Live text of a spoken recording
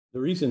The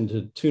reason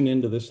to tune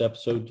into this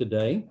episode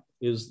today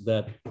is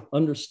that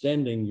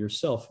understanding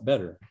yourself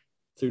better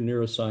through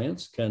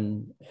neuroscience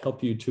can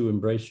help you to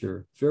embrace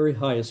your very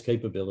highest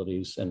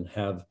capabilities and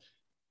have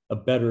a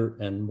better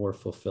and more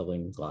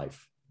fulfilling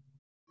life.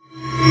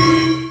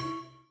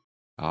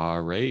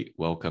 All right.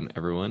 Welcome,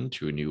 everyone,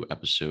 to a new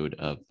episode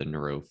of the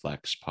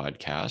NeuroFlex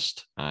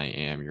podcast. I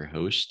am your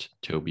host,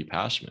 Toby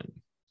Passman.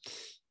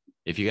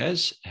 If you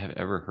guys have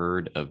ever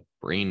heard of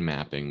brain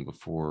mapping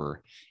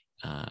before,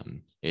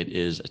 it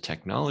is a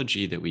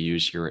technology that we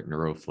use here at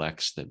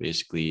NeuroFlex that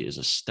basically is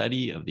a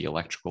study of the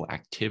electrical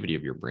activity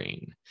of your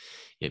brain.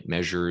 It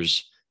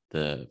measures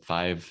the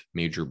 5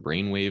 major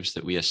brain waves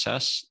that we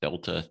assess: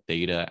 delta,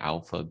 theta,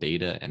 alpha,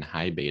 beta, and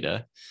high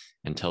beta,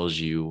 and tells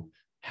you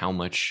how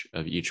much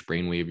of each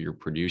brainwave you're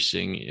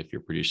producing, if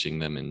you're producing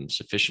them in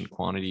sufficient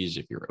quantities,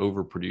 if you're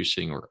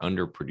overproducing or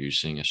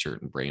underproducing a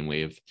certain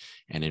brainwave,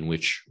 and in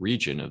which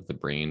region of the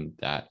brain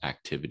that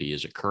activity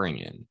is occurring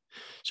in.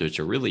 So it's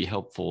a really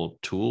helpful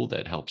tool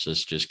that helps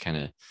us just kind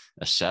of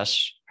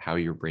assess how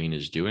your brain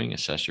is doing,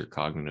 assess your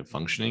cognitive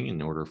functioning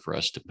in order for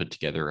us to put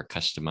together a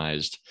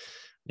customized,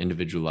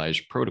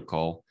 individualized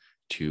protocol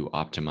to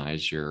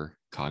optimize your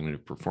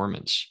cognitive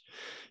performance.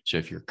 So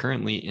if you're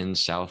currently in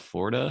South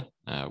Florida,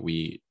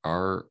 we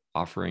are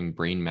offering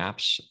brain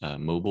maps,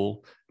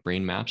 mobile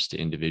brain maps to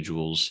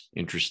individuals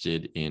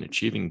interested in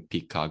achieving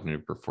peak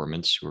cognitive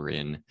performance who are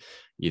in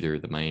either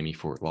the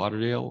Miami-Fort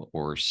Lauderdale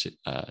or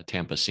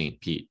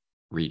Tampa-St. Pete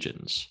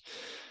regions.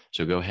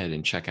 So go ahead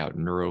and check out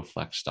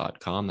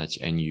neuroflex.com. That's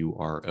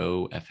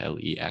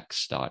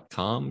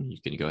NUROFLEX.com.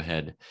 You can go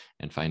ahead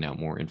and find out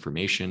more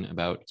information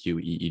about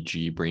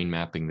QEEG brain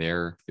mapping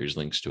there. There's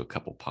links to a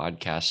couple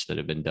podcasts that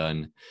have been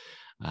done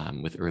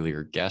with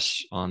earlier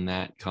guests on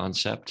that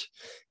concept.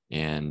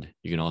 And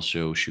you can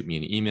also shoot me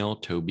an email,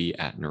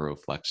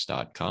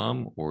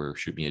 toby@neuroflex.com, or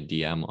shoot me a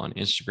DM on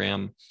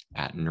Instagram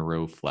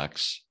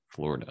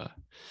 @neuroflexflorida.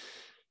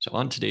 So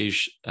on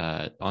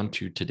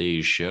to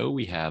today's show,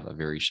 we have a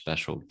very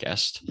special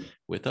guest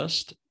with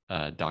us,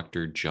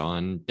 Dr.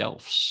 John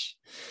Delfs.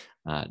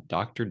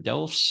 Dr.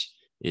 Delfs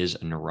is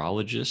a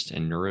neurologist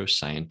and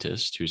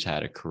neuroscientist who's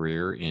had a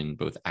career in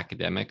both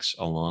academics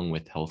along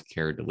with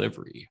healthcare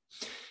delivery.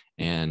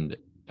 And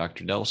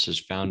Dr. Delfs has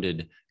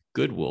founded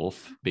Good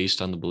Wolf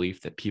based on the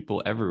belief that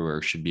people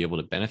everywhere should be able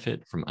to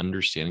benefit from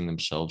understanding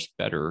themselves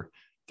better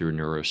through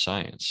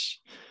neuroscience.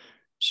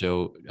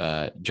 So,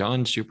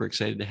 John, super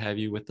excited to have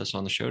you with us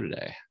on the show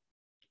today.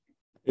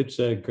 It's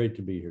great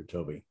to be here,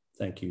 Toby.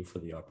 Thank you for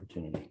the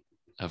opportunity.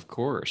 Of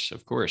course,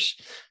 of course.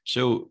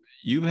 So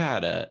you've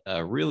had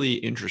a really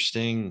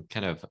interesting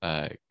kind of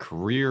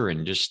career,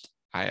 and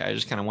I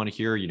just kind of want to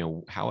hear,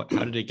 how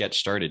did it get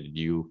started? Did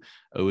you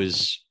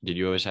always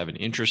have an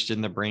interest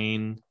in the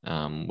brain?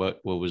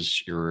 What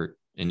was your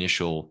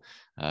initial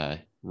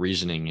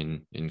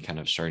reasoning in kind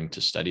of starting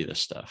to study this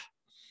stuff?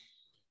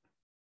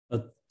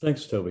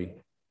 Thanks, Toby.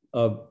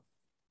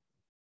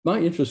 My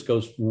interest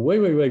goes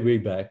way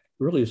back,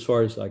 really as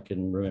far as I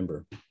can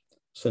remember,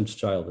 since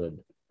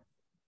childhood.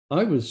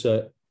 I was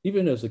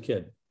even as a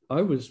kid,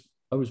 I was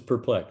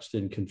perplexed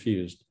and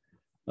confused,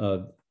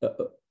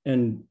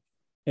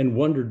 and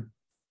wondered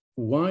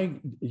why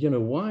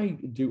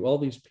do all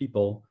these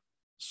people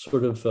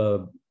sort of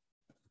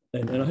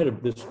and I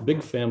had this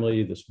big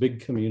family, this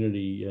big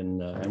community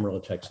in Amarillo,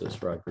 Texas,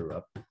 where I grew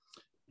up,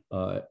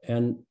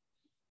 and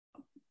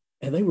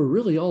they were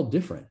really all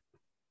different.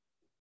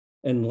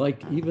 And they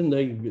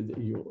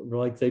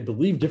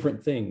believed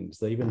different things.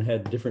 They even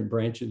had different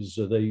branches,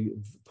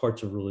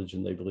 parts of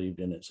religion they believed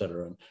in, et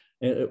cetera.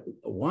 And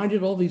why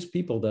did all these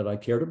people that I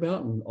cared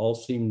about and all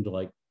seemed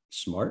like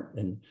smart,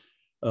 and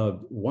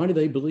why do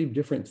they believe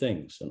different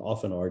things and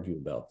often argue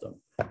about them?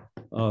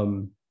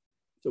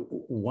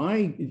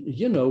 Why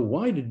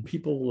did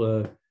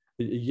people,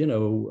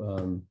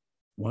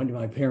 why do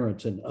my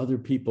parents and other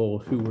people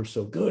who were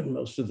so good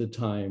most of the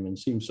time and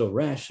seemed so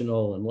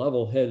rational and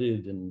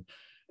level-headed and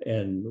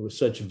with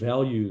such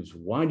values,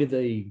 why do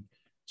they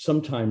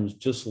sometimes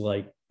just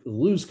like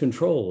lose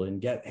control and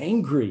get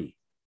angry,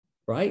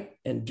 right?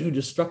 And do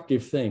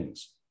destructive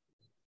things,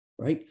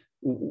 right?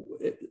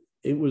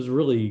 It was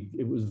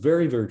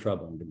very, very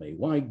troubling to me.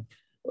 Why,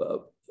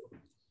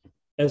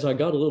 as I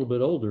got a little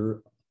bit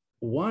older,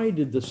 why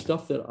did the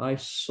stuff that I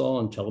saw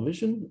on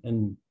television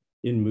and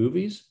in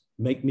movies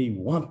make me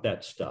want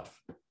that stuff,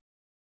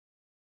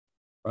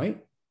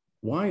 right?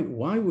 Why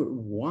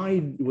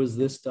was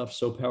this stuff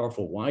so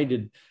powerful? Why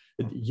did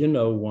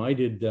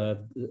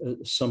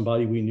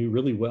somebody we knew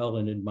really well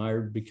and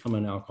admired become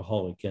an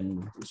alcoholic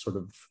and sort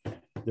of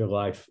their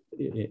life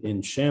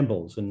in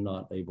shambles and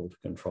not able to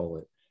control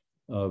it?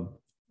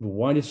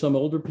 Why did some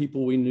older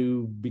people we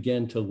knew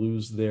begin to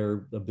lose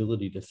their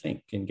ability to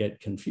think and get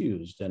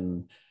confused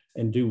and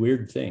do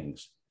weird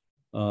things?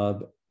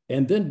 And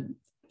then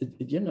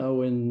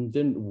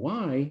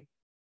why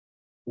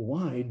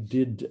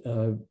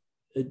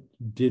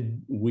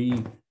did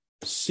we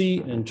see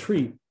and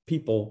treat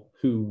people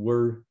who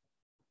were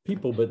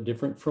people but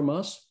different from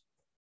us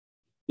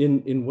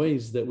in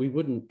ways that we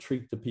wouldn't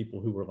treat the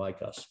people who were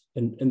like us.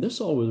 And this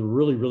all was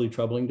really, really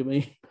troubling to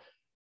me.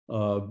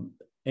 And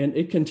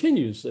it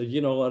continues, a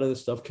lot of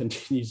this stuff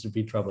continues to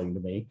be troubling to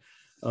me.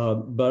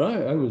 But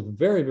I was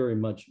very, very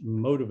much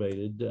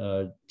motivated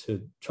to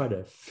try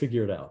to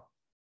figure it out.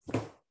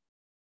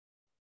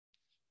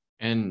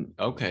 And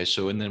okay,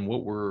 so and then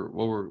what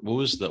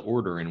was the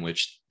order in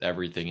which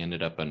everything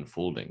ended up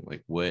unfolding?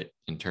 Like what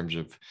in terms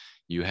of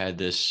you had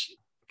this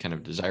kind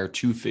of desire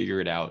to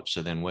figure it out.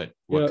 So then what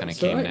kind of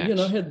came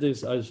next? I had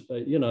this, I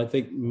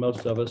think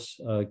most of us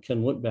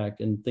can look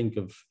back and think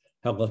of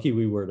how lucky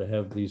we were to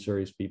have these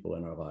various people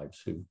in our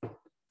lives who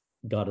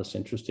got us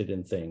interested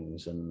in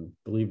things and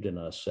believed in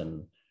us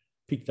and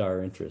piqued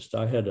our interest.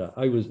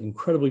 I was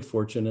incredibly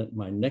fortunate.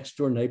 My next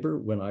door neighbor,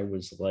 when I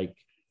was like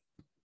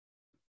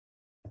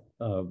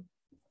 4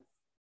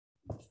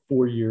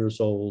 years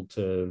old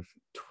to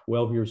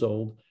 12 years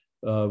old,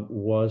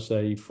 was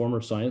a former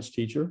science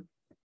teacher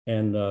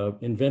and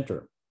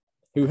inventor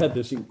who had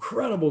this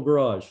incredible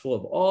garage full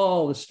of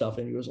all this stuff.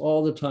 And he was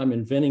all the time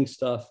inventing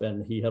stuff.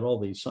 And he had all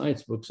these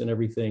science books and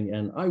everything.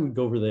 And I would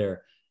go over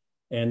there,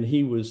 and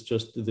he was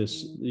just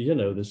this,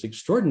 this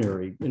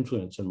extraordinary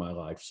influence in my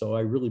life. So I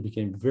really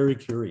became very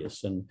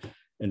curious and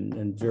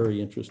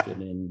very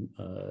interested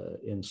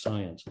in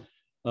science.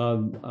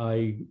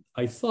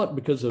 I thought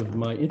because of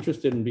my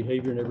interest in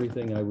behavior and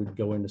everything, I would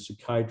go into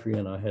psychiatry,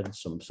 and I had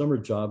some summer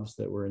jobs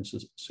that were in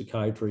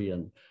psychiatry.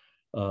 And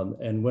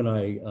when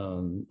I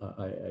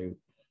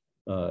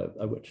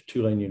went to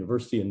Tulane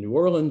University in New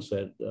Orleans,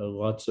 had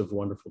lots of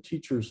wonderful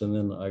teachers, and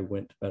then I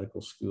went to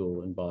medical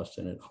school in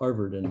Boston at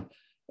Harvard,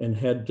 and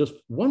had just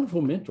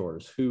wonderful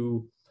mentors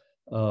who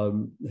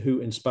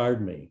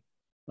inspired me.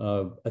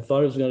 I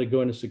thought I was going to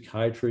go into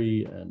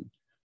psychiatry,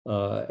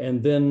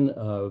 and then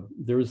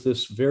there was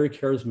this very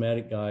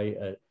charismatic guy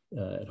at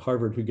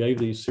Harvard who gave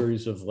these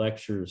series of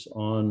lectures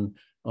on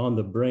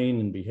the brain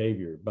and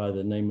behavior by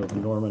the name of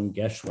Norman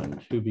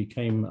Geschwind, who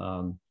became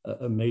a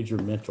major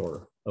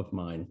mentor of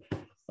mine.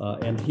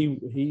 And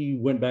he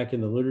went back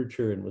in the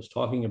literature and was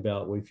talking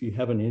about, well, if you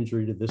have an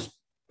injury to this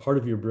part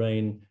of your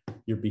brain,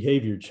 your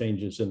behavior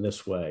changes in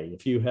this way.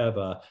 If you have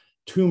a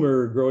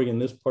tumor growing in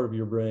this part of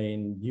your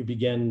brain, you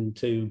begin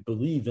to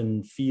believe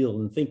and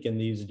feel and think in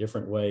these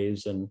different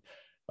ways. And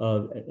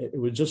it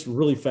was just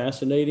really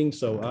fascinating.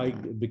 So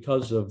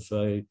because of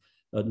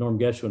Norm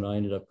Geschwind, I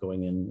ended up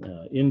going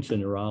into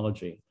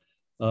neurology.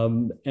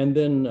 And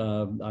then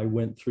I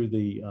went through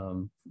the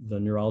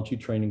neurology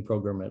training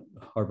program at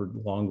Harvard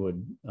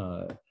Longwood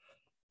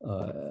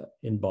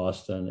in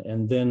Boston,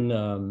 and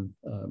then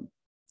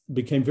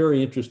became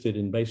very interested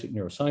in basic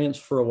neuroscience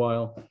for a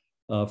while,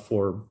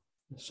 for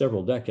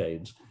several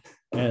decades,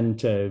 and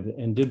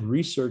did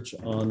research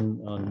on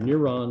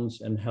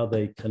neurons and how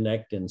they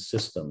connect in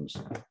systems.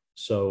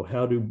 So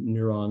how do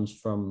neurons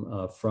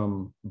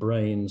from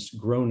brains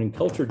grown in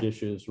culture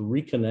dishes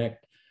reconnect,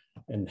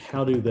 and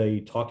how do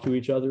they talk to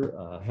each other?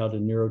 How do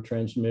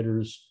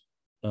neurotransmitters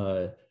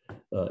and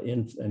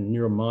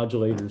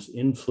neuromodulators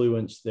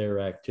influence their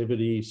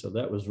activity? So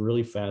that was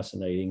really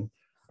fascinating.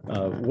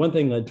 One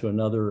thing led to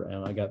another,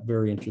 and I got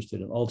very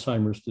interested in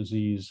Alzheimer's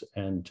disease,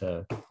 and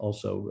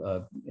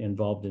also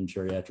involved in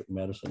geriatric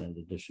medicine in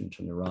addition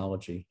to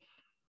neurology.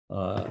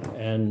 So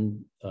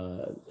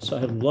I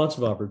had lots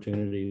of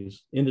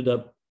opportunities. Ended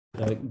up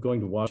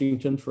going to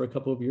Washington for a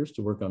couple of years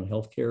to work on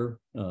healthcare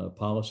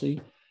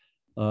policy,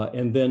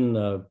 and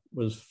then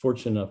was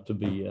fortunate enough to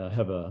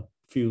have a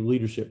few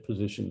leadership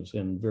positions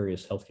in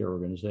various healthcare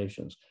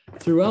organizations.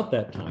 Throughout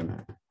that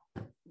time,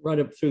 right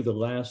up through the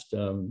last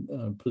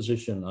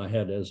position I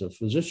had as a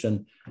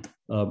physician,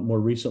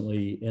 more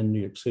recently in New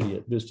York City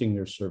at Visiting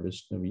Nurse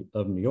Service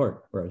of New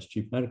York, where I was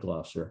chief medical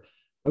officer,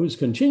 I was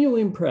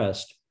continually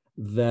impressed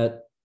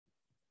that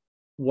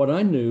what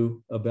I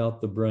knew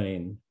about the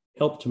brain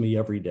helped me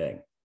every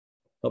day,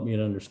 helped me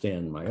to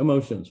understand my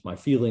emotions, my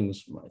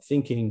feelings, my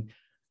thinking,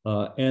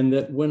 and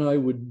that when I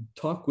would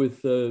talk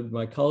with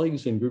my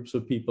colleagues and groups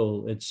of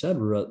people, et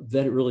cetera,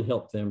 that it really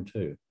helped them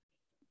too.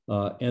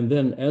 And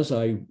then as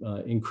I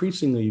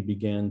increasingly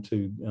began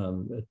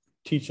to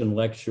teach and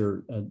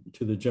lecture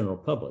to the general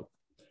public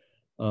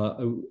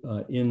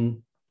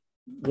in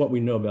what we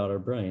know about our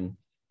brain,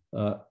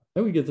 I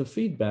would get the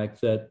feedback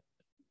that,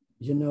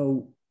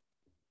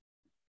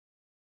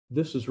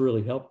 this has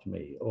really helped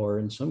me. Or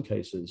in some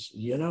cases,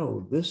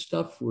 this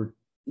stuff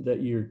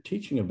that you're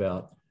teaching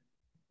about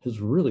has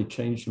really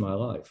changed my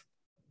life.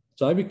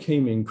 So I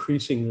became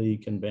increasingly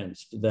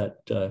convinced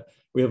that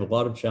we have a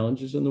lot of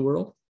challenges in the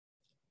world,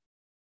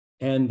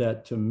 and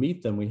that to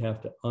meet them, we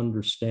have to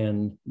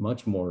understand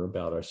much more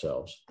about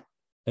ourselves.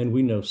 And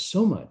we know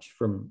so much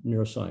from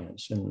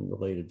neuroscience and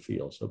related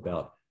fields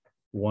about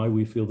why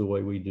we feel the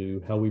way we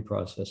do, how we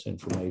process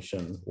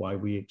information, why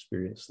we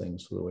experience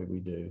things the way we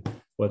do,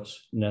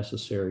 what's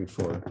necessary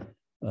for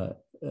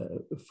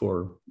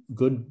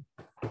good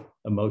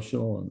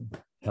emotional and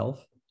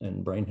health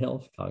and brain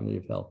health,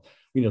 cognitive health.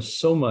 We know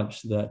so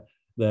much that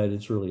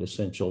it's really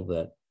essential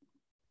that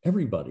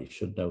everybody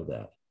should know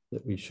that.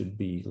 that we should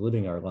be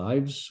living our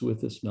lives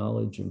with this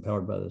knowledge,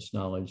 empowered by this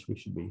knowledge. We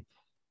should be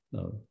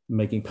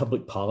making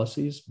public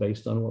policies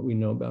based on what we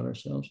know about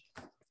ourselves.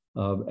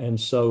 And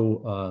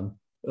so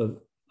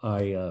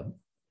I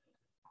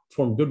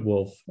formed Good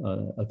Wolf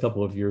a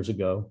couple of years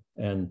ago,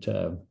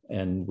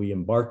 and we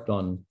embarked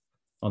on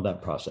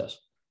that process.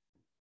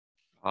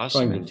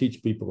 Awesome. Trying to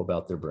teach people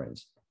about their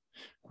brains.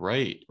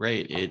 Right.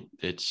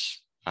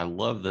 It's I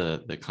love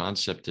the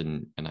concept,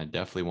 and I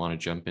definitely want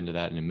to jump into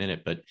that in a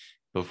minute. But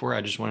before,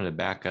 I just wanted to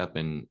back up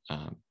and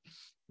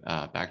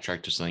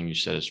backtrack to something you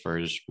said as far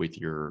as with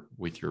your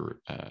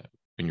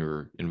when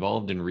you're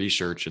involved in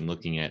research and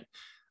looking at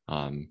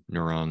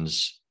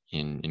neurons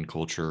in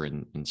culture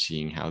and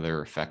seeing how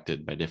they're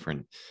affected by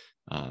different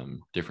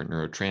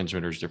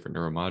neurotransmitters, different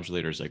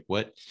neuromodulators. Like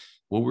what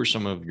were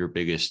some of your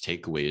biggest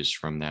takeaways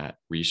from that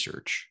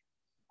research?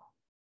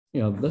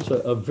 That's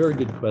a very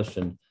good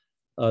question.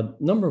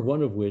 Number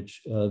one of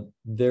which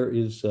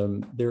there's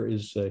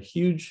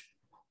huge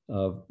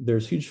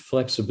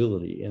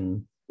flexibility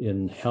in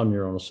how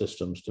neuronal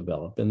systems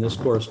develop, and this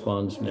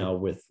corresponds now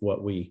with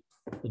what we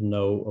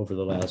know over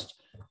the last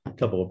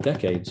couple of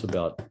decades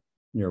about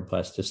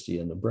neuroplasticity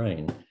in the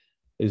brain.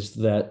 Is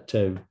that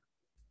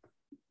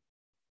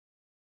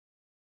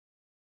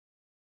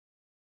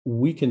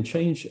we can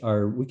change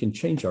our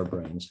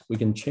brains, we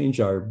can change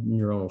our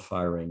neuronal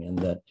firing, and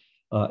that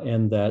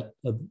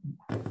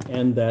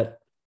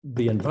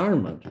the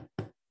environment,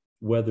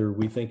 whether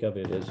we think of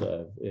it as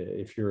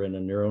if you're in a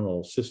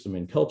neuronal system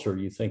in culture,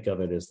 you think of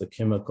it as the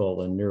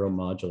chemical and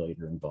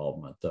neuromodulator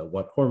involvement,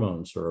 what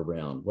hormones are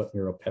around, what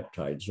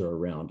neuropeptides are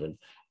around, and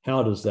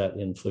how does that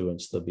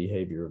influence the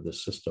behavior of the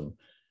system.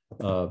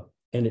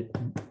 And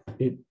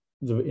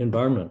the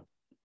environment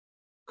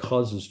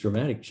causes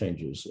dramatic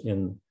changes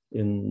in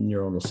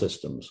neuronal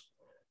systems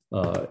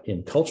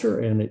in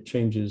culture, and it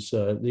changes,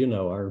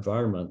 our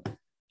environment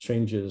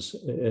changes,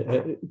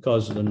 it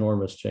causes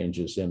enormous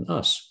changes in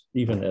us,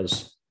 even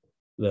as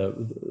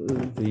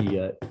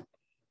the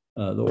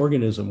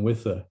organism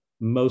with the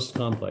most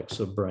complex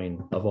of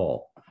brain of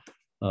all.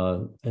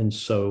 And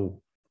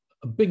so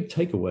a big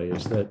takeaway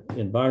is that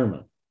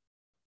environment,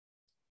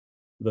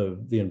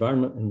 the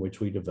environment in which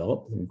we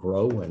develop and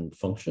grow and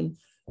function,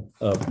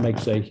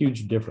 makes a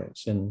huge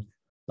difference in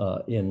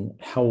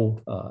how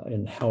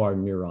our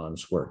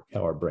neurons work,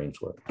 how our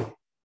brains work.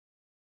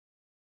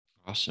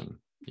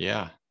 Awesome.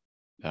 Yeah,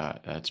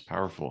 that's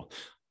powerful.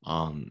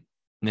 And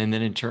then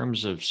in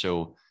terms of,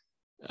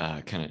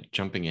 kind of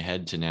jumping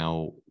ahead to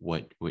now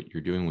what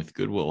you're doing with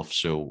Good Wolf.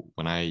 So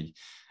when I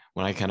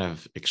kind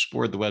of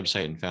explored the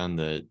website and found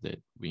the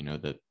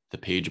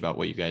page about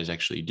what you guys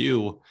actually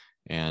do,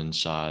 and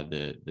saw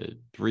the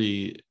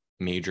three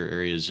major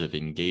areas of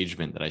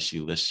engagement that I see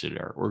listed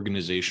are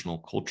organizational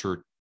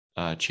culture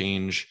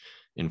change,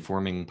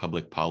 informing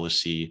public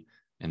policy,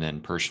 and then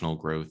personal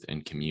growth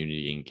and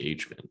community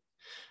engagement.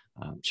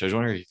 So I was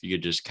wondering if you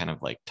could just kind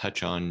of like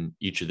touch on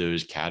each of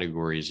those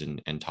categories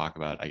and talk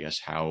about, I guess,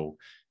 how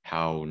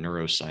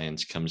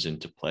neuroscience comes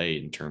into play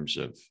in terms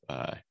of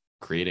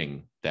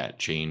creating that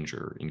change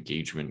or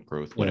engagement,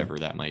 growth, whatever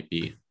that might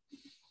be.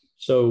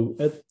 So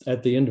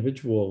at the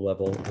individual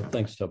level,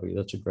 thanks, Toby,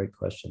 that's a great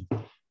question.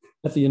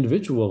 At the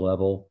individual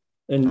level,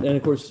 and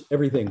of course,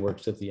 everything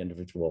works at the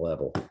individual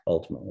level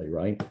ultimately,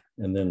 right?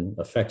 And then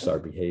affects our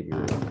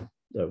behavior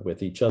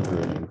with each other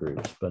and in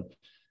groups. But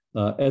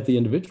at the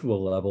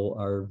individual level,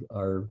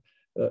 our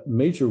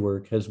major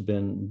work has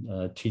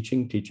been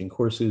teaching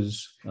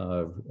courses,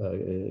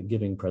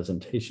 giving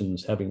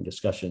presentations, having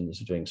discussions,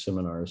 doing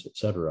seminars, et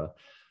cetera.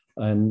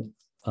 And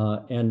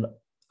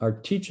our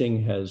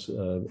teaching has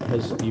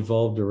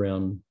evolved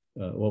around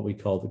what we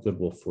call the Good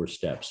Wolf 4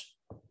 steps.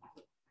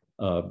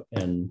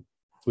 And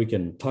we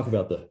can talk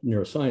about the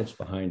neuroscience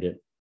behind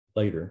it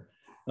later.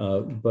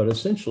 But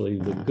essentially,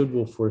 the Good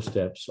Wolf 4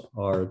 steps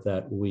are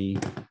that we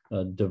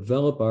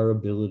develop our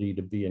ability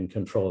to be in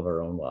control of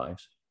our own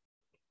lives.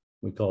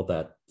 We call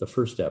that the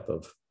first step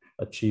of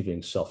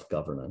achieving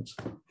self-governance.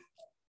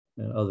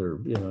 And other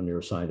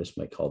neuroscientists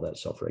may call that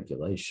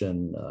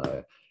self-regulation,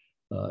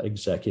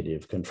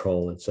 executive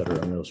control, et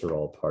cetera, and those are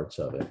all parts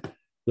of it.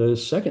 The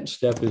second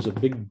step is a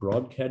big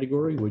broad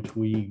category, which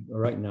we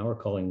right now are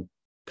calling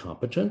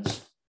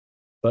competence.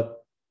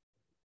 But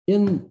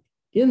in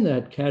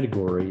that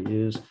category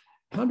is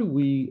how do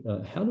we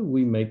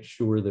make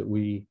sure that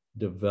we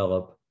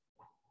develop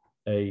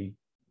as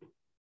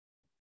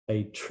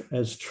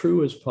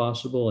true as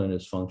possible and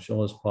as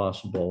functional as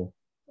possible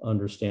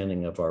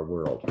understanding of our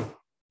world,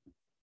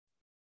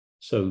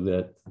 so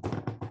that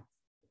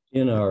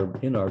in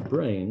our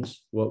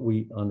brains, what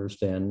we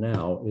understand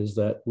now is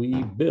that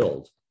we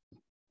build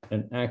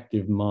an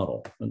active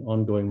model, an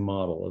ongoing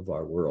model of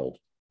our world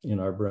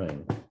in our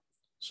brain,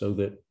 so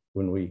that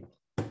when we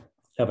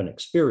have an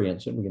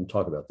experience, and we can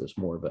talk about this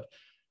more, but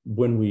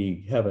when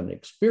we have an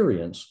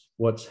experience,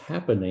 what's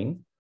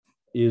happening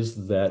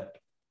is that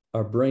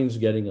our brain's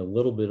getting a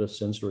little bit of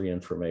sensory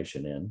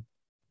information in,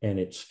 and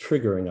it's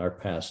triggering our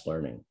past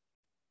learning.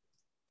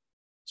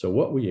 So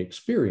what we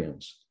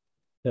experience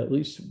at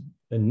least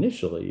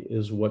initially,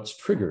 is what's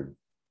triggered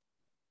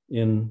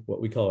in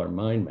what we call our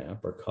mind map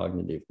or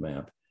cognitive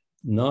map,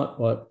 not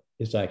what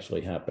is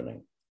actually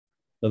happening.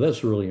 Now,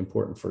 that's really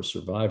important for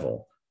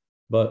survival.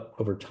 But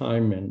over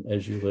time, and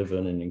as you live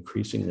in an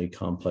increasingly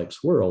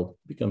complex world,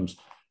 it becomes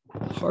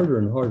harder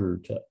and harder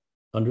to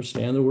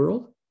understand the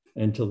world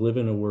and to live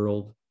in a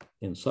world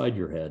inside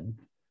your head,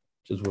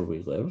 which is where we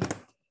live,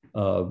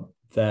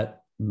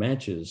 that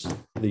matches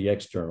the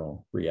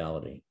external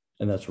reality.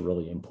 And that's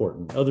really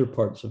important. Other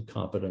parts of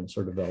competence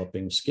are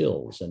developing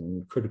skills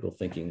and critical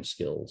thinking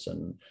skills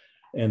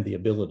and the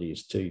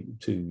abilities to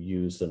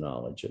use the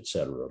knowledge, et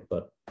cetera.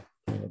 But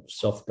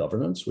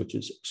self-governance, which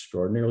is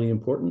extraordinarily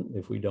important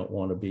if we don't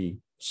want to be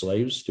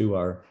slaves to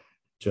our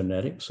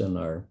genetics and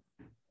our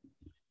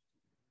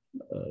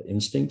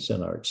instincts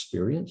and our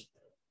experience.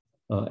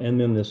 And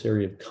then this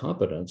area of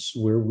competence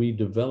where we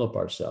develop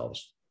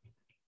ourselves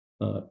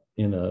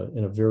in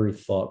a very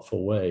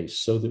thoughtful way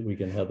so that we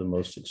can have the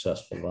most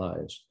successful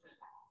lives.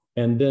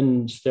 And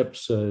then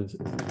steps 3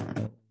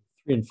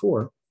 and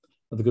 4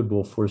 of the Good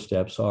Wolf 4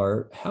 steps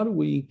are how do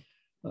we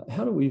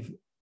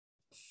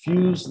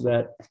fuse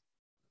that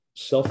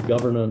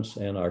self-governance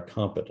and our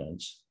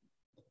competence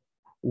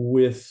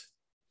with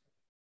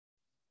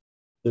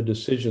the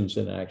decisions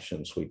and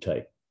actions we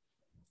take,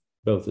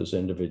 both as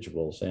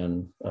individuals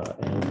and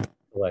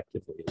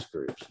collectively as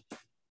groups.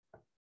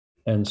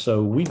 And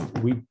so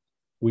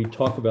we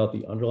talk about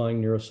the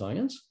underlying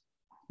neuroscience,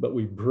 but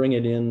we bring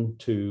it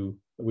into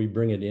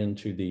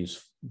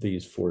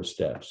these 4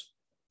 steps.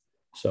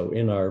 So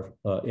in our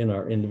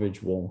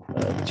individual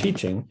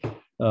teaching,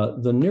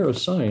 the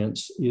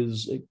neuroscience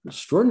is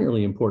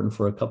extraordinarily important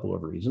for a couple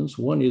of reasons.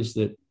 One is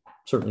that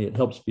certainly it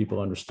helps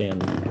people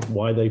understand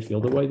why they feel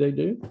the way they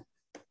do,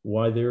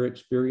 why their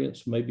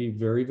experience may be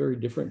very, very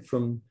different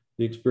from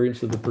the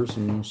experience of the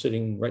person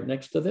sitting right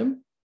next to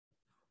them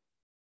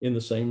in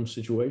the same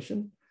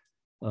situation,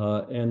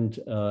 and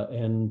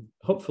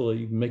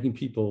hopefully making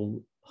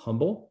people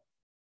humble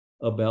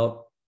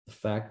about the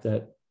fact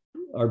that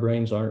our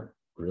brains aren't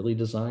really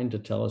designed to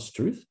tell us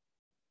truth.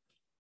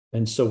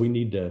 And so we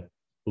need to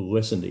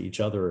listen to each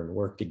other and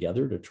work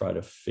together to try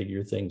to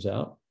figure things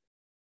out.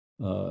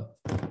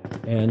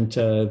 And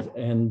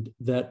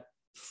that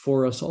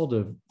for us all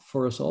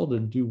to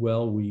do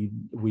well, we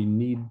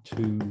need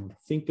to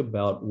think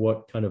about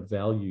what kind of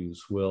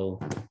values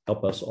will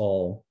help us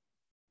all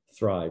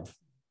thrive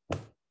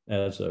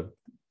as a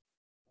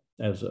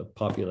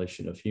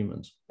population of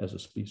humans, as a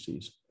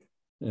species.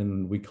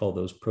 And we call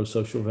those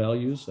pro-social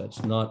values.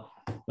 That's not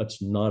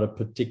a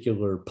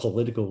particular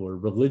political or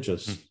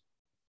religious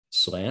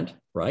slant,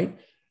 right?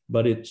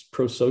 But it's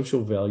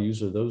pro-social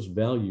values, are those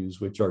values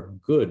which are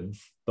good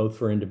both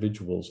for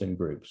individuals and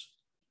groups,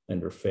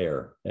 and are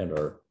fair and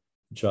are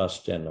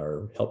just and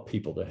are help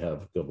people to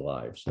have good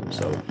lives. And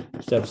so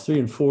steps 3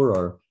 and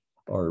 4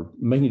 are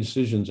making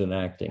decisions and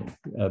acting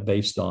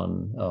based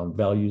on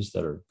values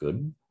that are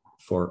good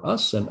for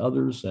us and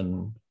others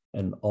and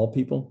all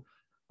people,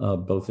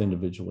 both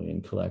individually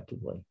and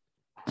collectively.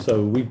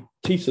 So we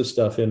teach this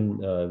stuff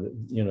to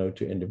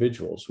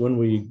individuals. When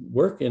we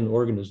work in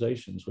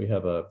organizations, we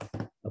have a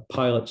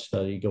pilot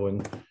study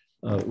going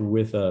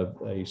with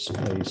a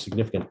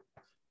significant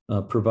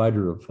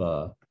provider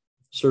of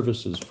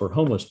services for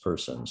homeless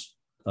persons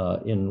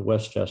in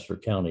Westchester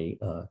County,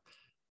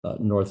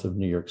 north of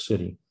New York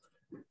City.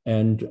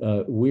 And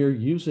we're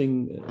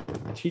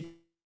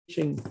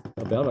teaching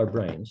about our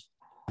brains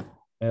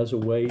as a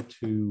way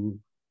to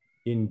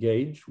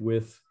engage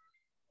with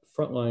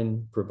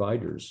frontline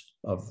providers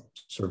of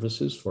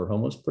services for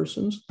homeless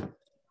persons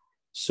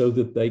so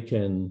that they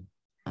can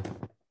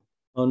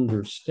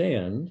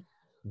understand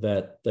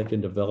that they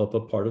can develop a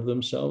part of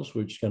themselves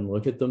which can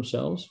look at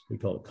themselves. We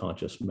call it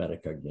conscious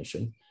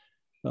metacognition.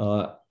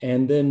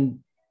 And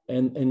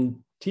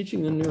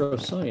teaching the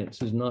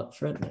neuroscience is not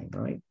threatening,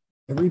 right?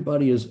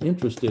 Everybody is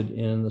interested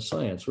in the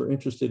science. We're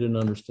interested in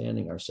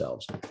understanding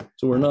ourselves.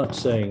 So we're not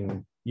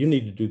saying, you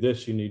need to do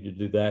this, you need to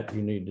do that,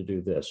 you need to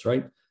do this,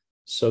 right?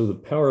 So the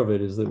power of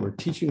it is that we're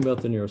teaching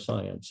about the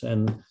neuroscience,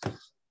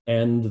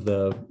 and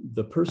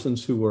the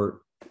persons who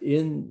are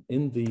in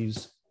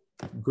these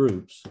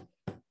groups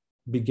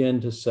begin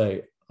to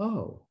say,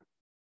 oh,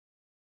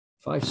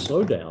 if I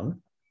slow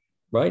down,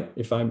 right?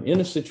 If I'm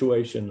in a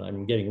situation,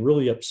 I'm getting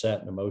really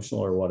upset and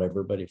emotional or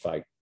whatever, but if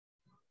I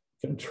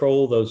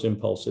control those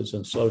impulses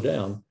and slow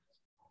down,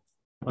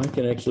 I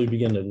can actually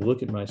begin to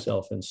look at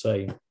myself and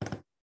say,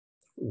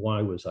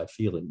 why was I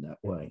feeling that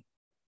way?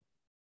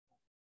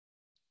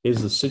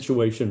 Is the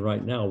situation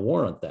right now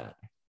warrant that?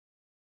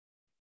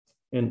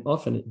 And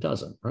often it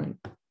doesn't, right?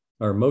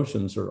 Our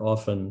emotions are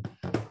often,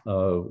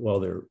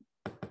 they're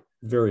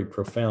very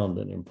profound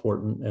and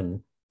important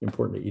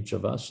to each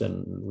of us,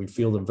 and we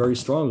feel them very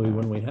strongly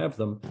when we have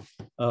them.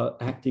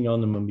 Acting on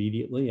them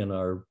immediately in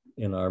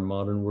our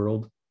modern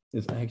world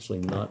is actually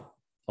not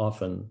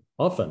often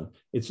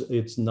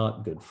it's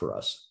not good for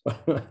us.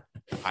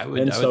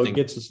 It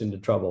gets us into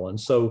trouble. And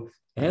so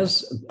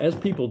as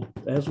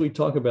we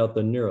talk about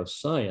the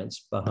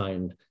neuroscience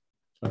behind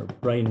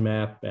brain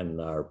map and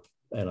our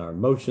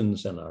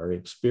emotions and our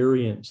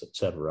experience,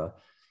 etc.,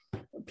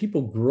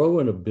 people grow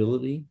an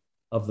ability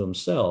of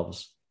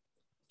themselves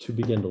to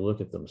begin to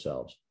look at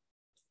themselves.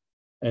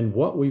 And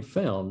what we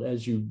found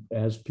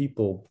as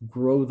people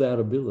grow that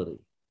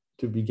ability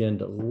to begin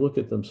to look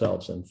at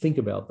themselves and think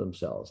about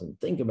themselves and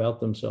think about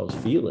themselves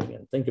feeling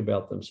and think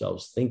about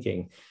themselves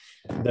thinking,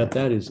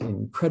 that is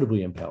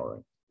incredibly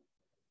empowering,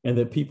 and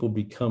that people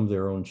become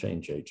their own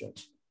change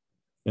agents,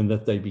 and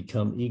that they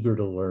become eager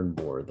to learn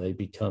more. They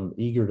become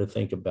eager to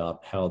think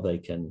about how they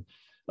can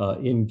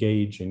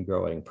engage in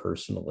growing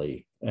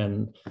personally.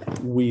 And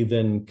we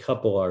then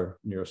couple our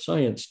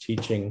neuroscience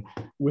teaching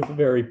with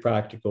very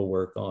practical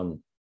work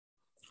on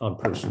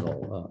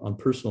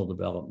personal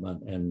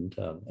development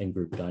and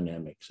group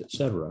dynamics, et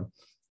cetera.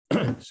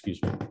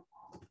 Excuse me.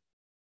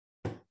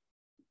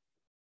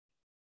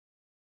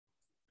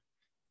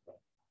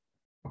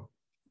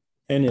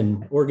 And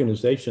in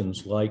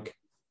organizations like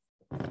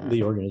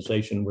the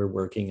organization we're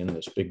working in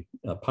this big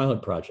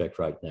pilot project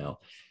right now,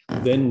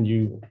 then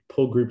you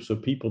pull groups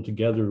of people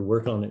together to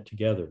work on it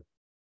together.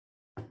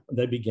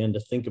 They begin to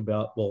think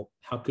about, well,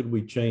 how could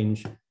we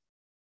change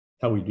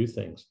how we do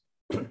things?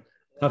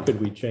 How could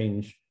we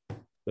change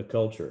the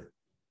culture?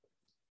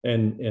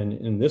 And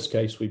in this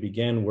case, we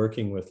began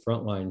working with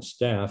frontline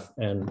staff,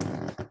 and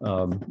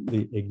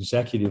the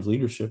executive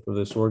leadership of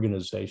this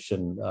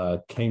organization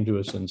came to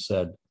us and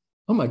said,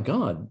 oh my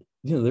God,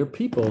 there are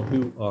people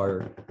who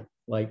are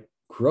like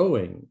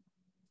growing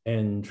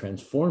and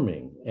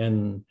transforming.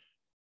 And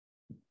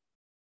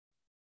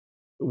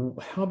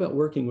how about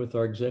working with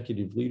our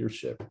executive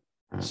leadership?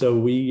 So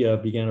we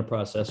began a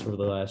process over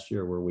the last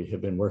year where we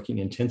have been working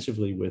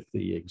intensively with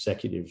the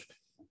executive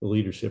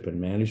leadership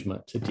and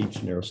management to teach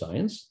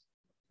neuroscience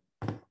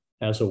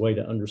as a way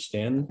to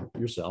understand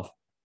yourself,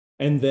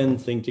 and then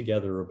think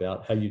together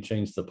about how you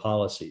change the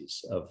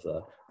policies of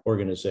the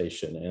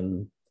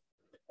organization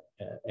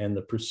and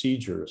the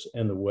procedures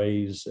and the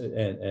ways.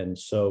 And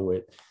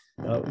so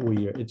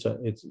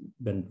it's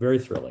been very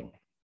thrilling.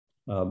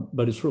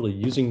 But it's really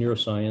using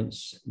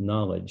neuroscience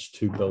knowledge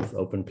to both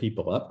open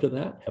people up to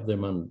that, have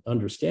them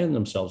understand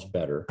themselves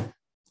better,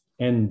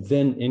 and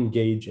then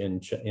engage in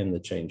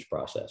the change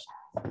process.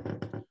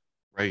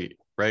 Right.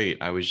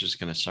 I was just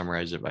going to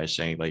summarize it by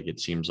saying, like,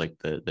 it seems like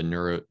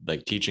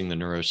teaching the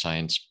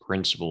neuroscience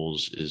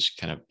principles is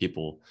kind of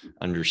people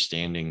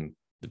understanding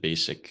the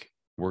basic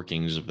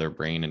workings of their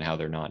brain and how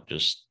they're not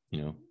just,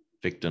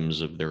 victims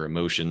of their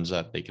emotions,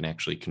 that they can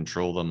actually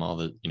control them, all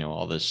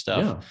this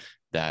stuff. Yeah.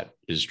 That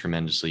is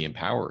tremendously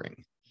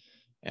empowering.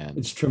 And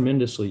it's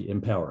tremendously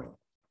empowering.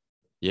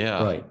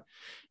 Yeah. Right.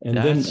 And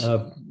then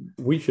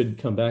we should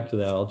come back to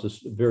that. I'll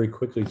just very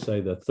quickly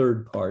say the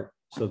third part.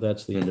 So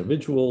that's the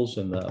individuals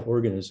and the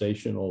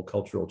organizational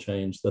cultural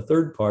change. The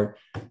third part,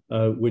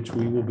 which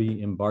we will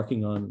be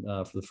embarking on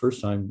for the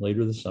first time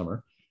later this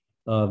summer,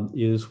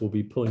 is we'll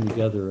be pulling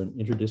together an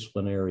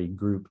interdisciplinary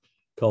group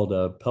called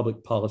a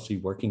Public Policy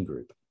Working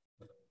Group,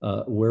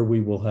 where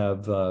we will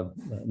have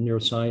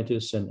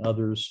neuroscientists and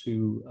others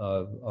who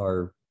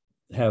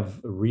have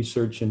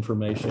research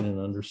information and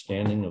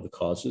understanding of the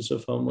causes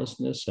of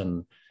homelessness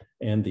and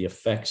the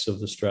effects of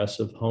the stress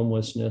of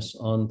homelessness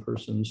on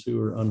persons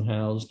who are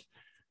unhoused,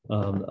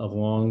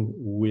 along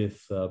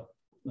with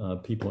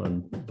people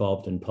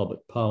involved in public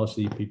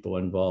policy, people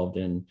involved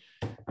in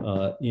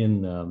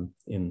frontline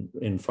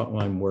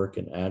work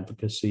and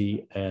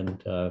advocacy,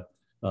 and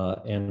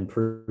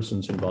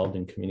persons involved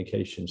in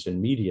communications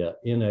and media,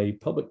 in a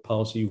public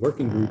policy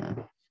working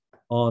group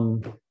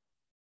on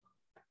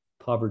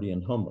poverty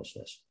and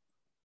homelessness,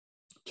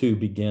 to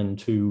begin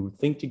to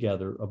think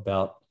together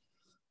about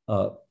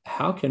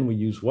how can we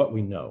use what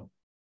we know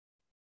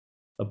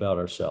about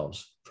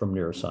ourselves from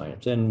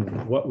neuroscience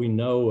and what we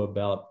know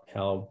about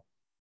how,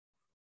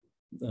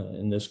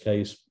 in this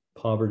case,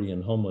 poverty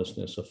and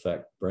homelessness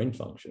affect brain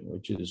function,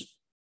 which is,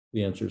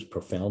 the answer is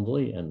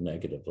profoundly and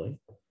negatively.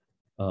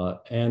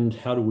 And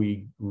how do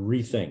we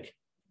rethink?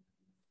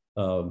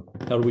 How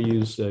do we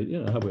use,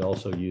 how we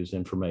also use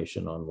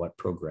information on what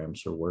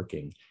programs are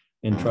working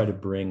and try to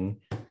bring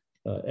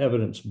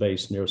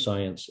evidence-based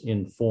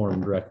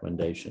neuroscience-informed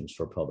recommendations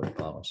for public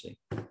policy.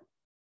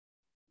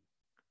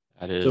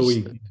 That is, so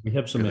we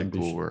have some really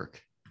ambition. Cool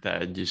work.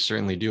 That you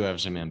certainly do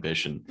have some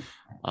ambition.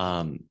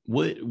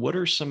 What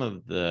are some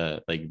of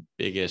the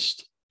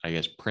biggest, I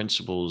guess,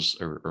 principles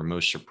or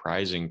most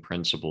surprising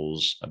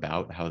principles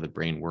about how the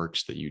brain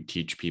works that you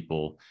teach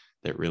people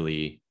that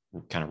really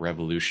kind of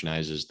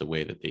revolutionizes the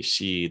way that they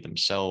see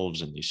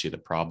themselves and they see the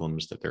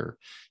problems that they're,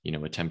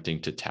 attempting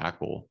to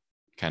tackle,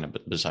 kind of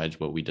besides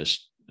what we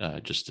just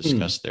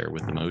discussed there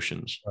with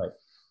emotions? Right.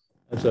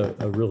 That's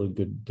a really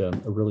good,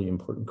 a really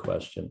important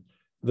question.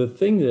 The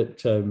thing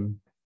that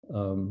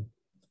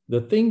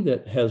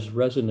has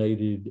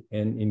resonated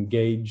and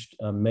engaged,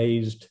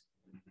 amazed,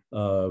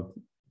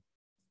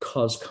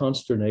 caused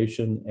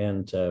consternation,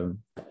 and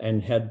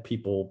had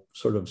people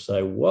sort of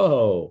say,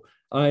 "Whoa,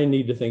 I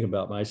need to think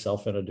about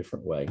myself in a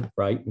different way,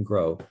 right, and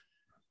grow,"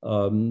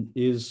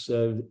 is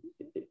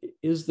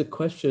the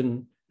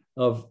question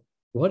of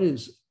what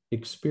is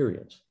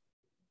experience?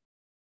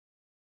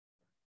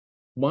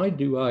 Why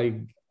do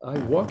I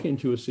walk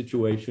into a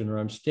situation, or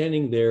I'm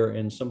standing there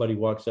and somebody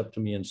walks up to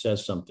me and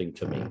says something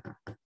to me,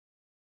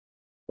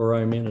 or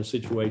I'm in a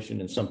situation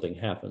and something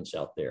happens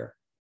out there?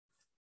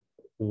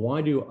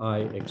 Why do I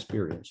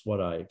experience what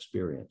I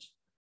experience?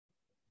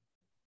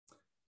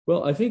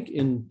 Well, I think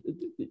an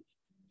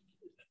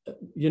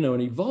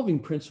evolving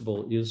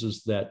principle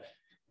is that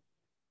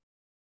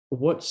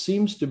what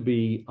seems to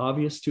be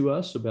obvious to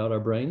us about our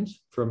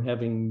brains from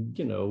having,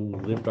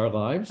 lived our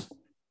lives,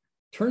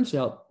 turns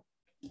out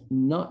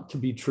not to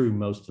be true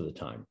most of the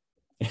time.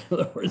 In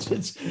other words,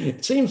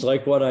 it seems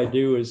like what I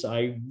do is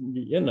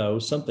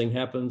something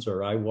happens,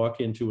 or I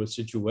walk into a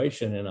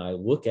situation and I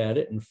look at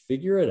it and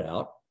figure it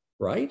out,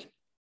 right?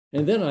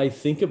 And then I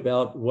think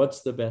about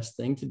what's the best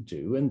thing to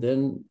do, and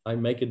then I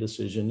make a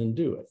decision and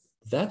do it.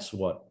 That's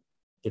what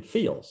it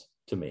feels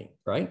to me,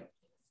 right?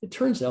 It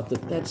turns out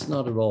that that's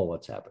not at all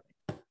what's happening.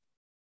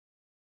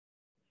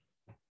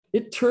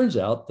 It turns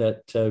out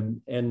that,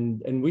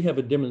 and we have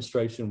a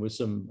demonstration with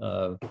some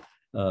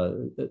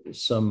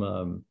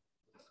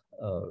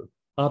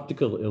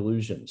optical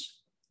illusions,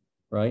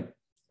 right?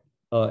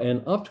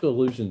 And optical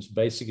illusions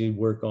basically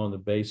work on the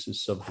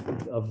basis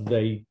of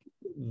they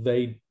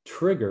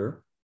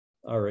trigger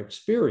our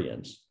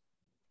experience,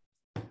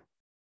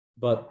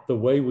 but the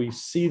way we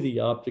see the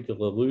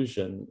optical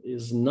illusion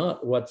is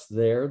not what's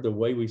there. The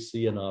way we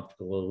see an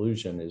optical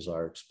illusion is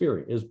our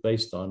experience, is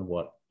based on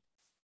what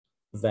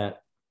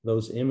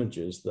those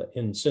images, the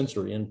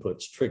sensory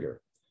inputs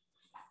trigger.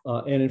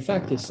 And in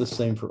fact, it's the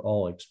same for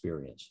all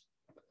experience.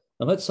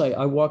 Now, let's say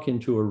I walk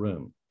into a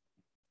room.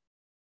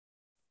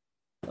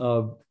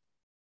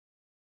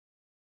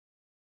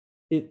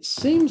 It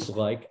seems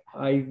like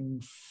I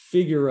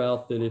figure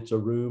out that it's a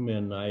room,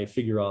 and I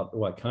figure out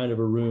what kind of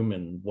a room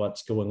and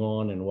what's going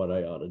on and what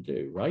I ought to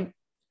do, right?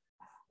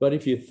 But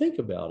if you think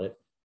about it,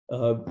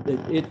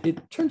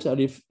 it turns out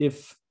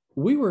if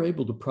we were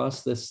able to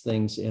process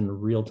things in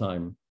real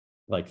time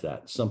like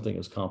that, something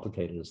as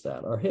complicated as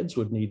that, our heads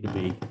would need to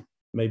be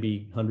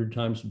maybe 100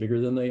 times bigger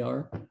than they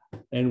are,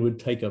 and would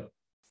take up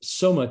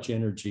so much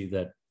energy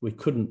that we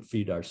couldn't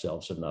feed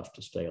ourselves enough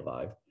to stay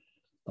alive.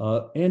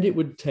 And it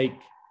would take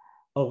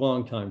a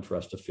long time for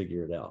us to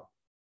figure it out.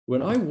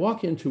 When I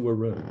walk into a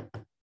room,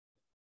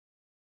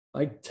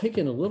 I take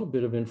in a little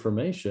bit of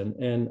information,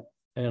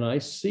 and I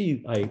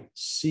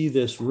see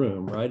this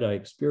room, right? I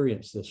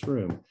experience this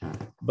room.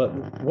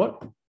 But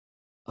what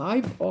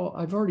I've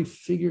already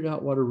figured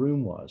out what a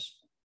room was.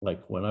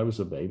 Like when I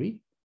was a baby.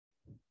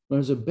 When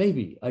I was a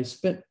baby, I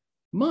spent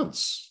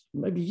months,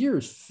 maybe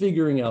years,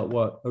 figuring out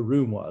what a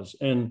room was.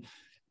 And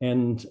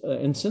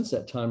since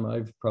that time,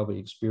 I've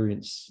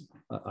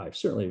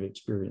certainly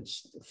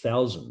experienced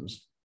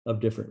thousands of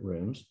different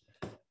rooms.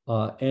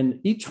 And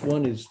each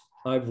one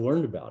I've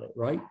learned about it,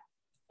 right?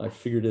 I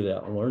figured it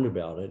out and learned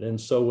about it. And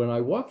so when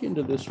I walk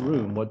into this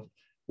room,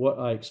 what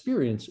I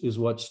experience is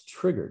what's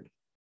triggered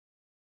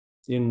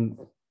in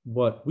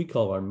what we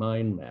call our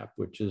mind map,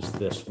 which is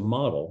this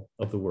model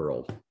of the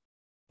world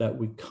that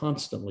we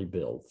constantly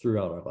build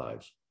throughout our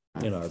lives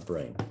in our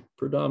brain,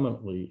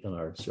 predominantly in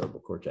our cerebral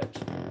cortex.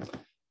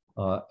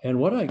 And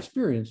what I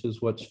experience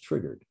is what's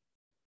triggered.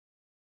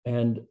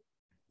 And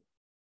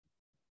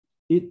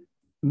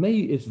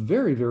it's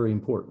very, very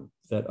important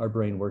that our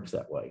brain works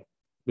that way,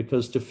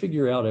 because to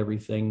figure out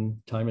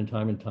everything time and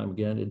time and time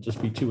again, it'd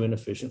just be too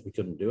inefficient. We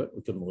couldn't do it.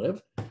 We couldn't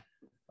live.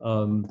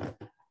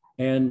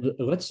 And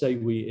let's say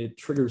it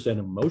triggers an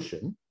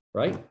emotion,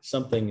 right?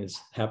 Something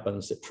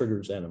happens that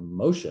triggers an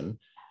emotion.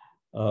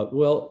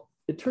 Well,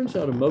 it turns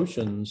out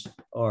emotions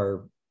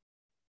are,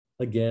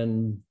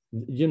 again,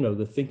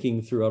 the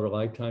thinking throughout our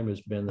lifetime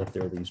has been that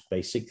there are these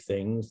basic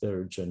things that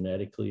are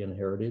genetically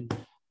inherited.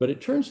 But it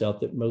turns out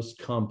that most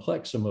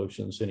complex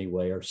emotions,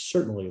 anyway, are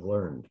certainly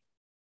learned.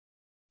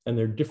 And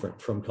they're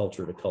different from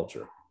culture to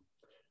culture.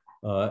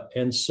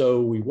 And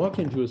so we walk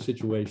into a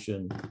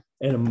situation,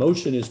 and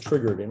emotion is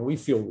triggered, and we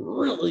feel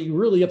really,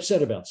 really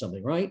upset about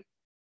something, right?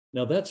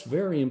 Now, that's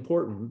very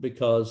important,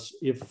 because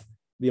if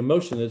the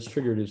emotion that's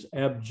triggered is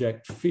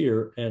abject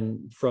fear,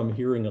 and from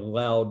hearing a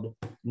loud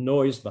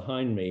noise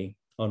behind me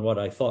on what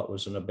I thought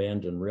was an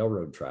abandoned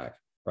railroad track,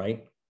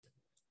 right?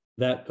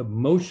 That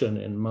emotion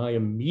and my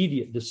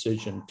immediate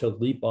decision to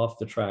leap off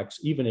the tracks,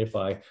 even if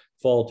I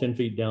fall 10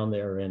 feet down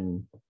there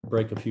and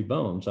break a few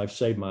bones, I've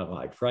saved my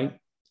life, right?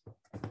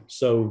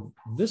 So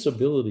this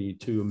ability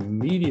to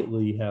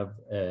immediately have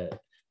an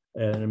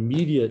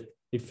immediate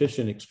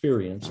efficient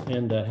experience,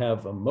 and to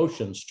have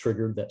emotions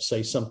triggered that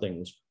say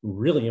something's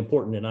really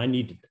important and I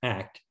need to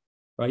act,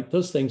 right?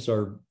 Those things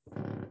are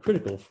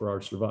critical for our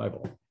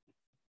survival.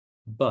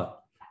 But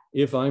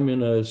if I'm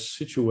in a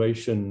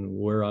situation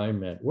where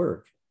I'm at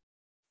work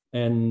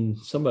and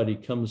somebody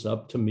comes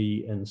up to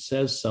me and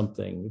says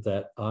something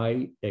that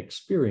I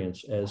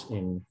experience as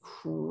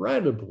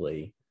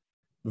incredibly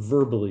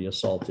verbally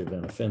assaultive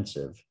and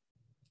offensive,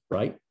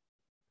 right?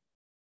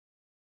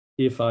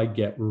 If I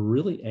get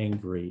really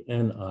angry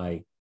and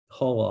I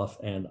haul off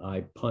and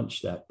I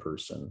punch that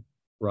person,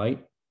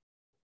 right?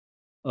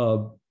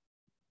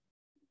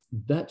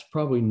 that's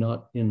probably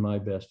not in my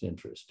best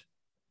interest,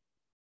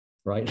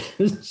 right?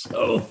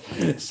 So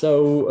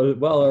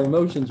while our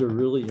emotions are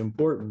really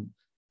important,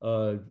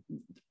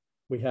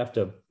 we have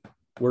to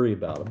worry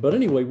about them. But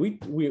anyway,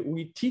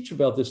 we teach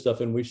about this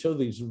stuff, and we show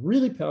these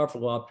really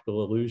powerful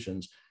optical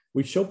illusions.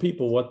 We show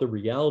people what the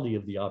reality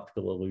of the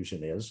optical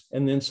illusion is,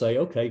 and then say,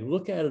 okay,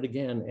 look at it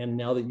again. And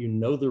now that you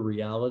know the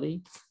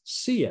reality,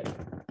 see it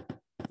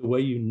the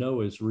way you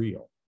know is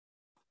real.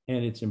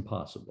 And it's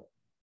impossible.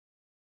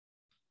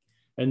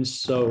 And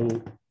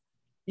so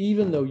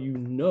even though you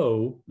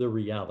know the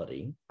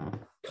reality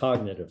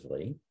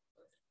cognitively,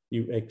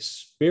 you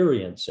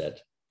experience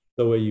it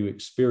the way you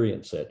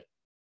experience it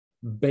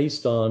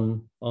based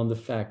on the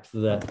fact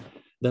that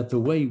the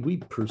way we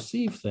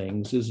perceive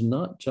things is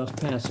not just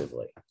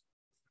passively.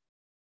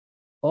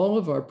 All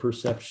of our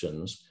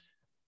perceptions,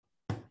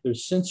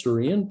 there's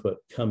sensory input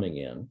coming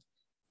in,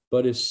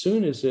 but as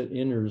soon as it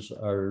enters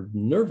our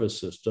nervous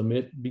system,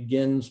 it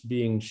begins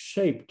being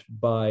shaped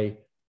by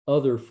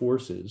other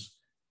forces.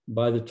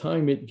 By the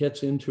time it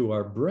gets into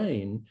our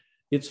brain,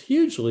 it's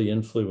hugely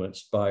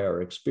influenced by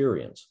our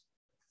experience.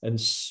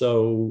 And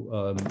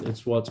so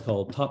it's what's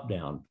called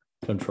top-down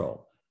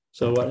control.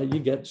 So you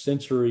get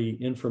sensory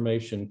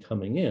information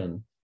coming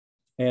in,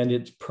 and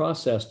it's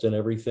processed and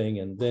everything,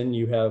 and then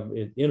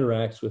it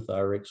interacts with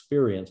our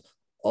experience,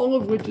 all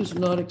of which is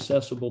not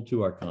accessible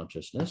to our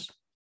consciousness.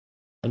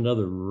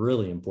 Another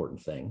really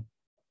important thing,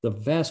 the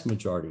vast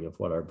majority of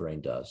what our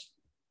brain does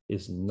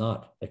is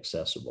not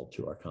accessible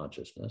to our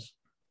consciousness.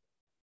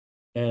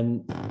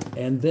 And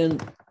then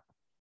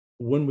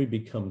when we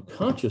become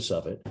conscious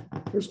of it,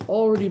 there's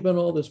already been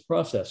all this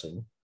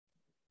processing,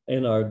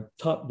 and our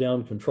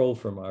top-down control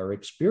from our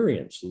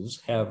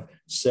experiences have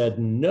said,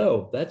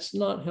 no, that's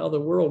not how the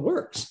world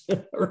works,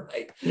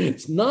 right?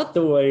 It's not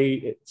the way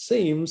it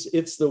seems,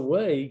 it's the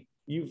way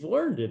you've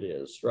learned it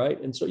is, right?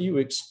 And so you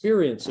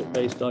experience it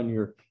based on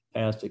your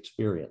past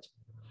experience.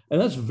 And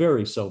that's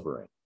very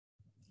sobering.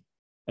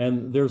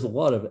 And there's a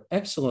lot of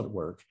excellent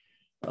work.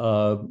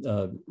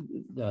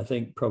 I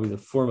think probably the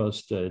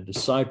foremost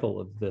disciple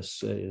of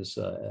this is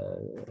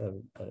a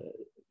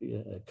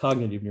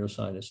cognitive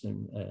neuroscientist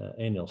named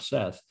Anil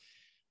Seth,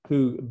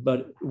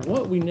 but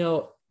what we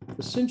now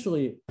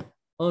essentially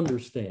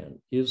understand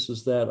is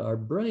that our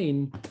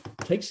brain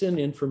takes in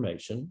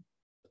information,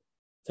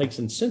 takes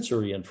in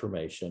sensory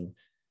information,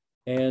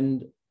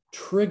 and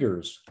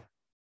triggers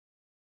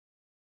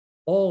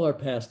all our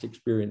past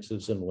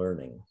experiences and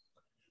learning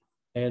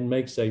and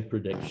makes a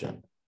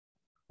prediction.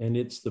 And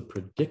it's the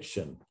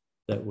prediction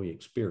that we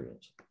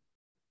experience.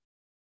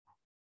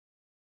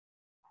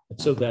 And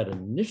so that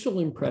initial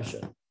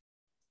impression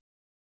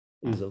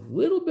is a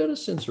little bit of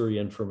sensory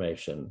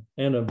information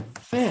and a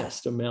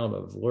vast amount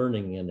of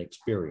learning and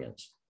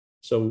experience.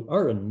 So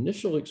our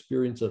initial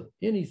experience of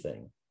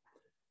anything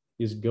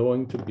is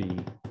going to be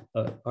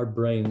our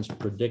brain's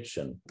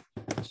prediction,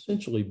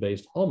 essentially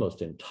based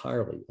almost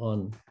entirely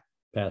on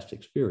past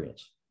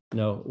experience.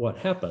 Now, what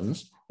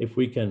happens if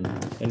we can,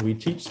 and we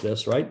teach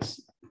this, right?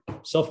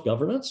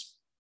 Self-governance.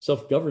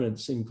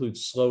 Self-governance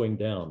includes slowing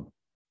down.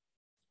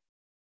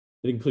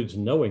 It includes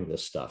knowing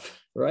this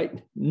stuff,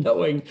 right?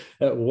 Knowing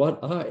that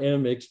what I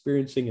am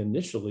experiencing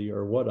initially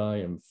or what I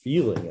am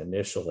feeling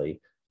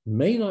initially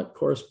may not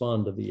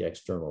correspond to the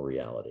external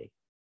reality.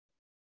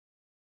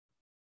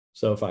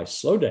 So if I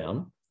slow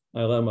down,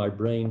 I allow my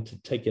brain to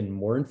take in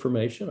more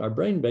information. Our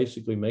brain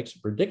basically makes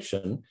a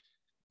prediction,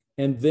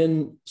 and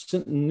then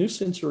new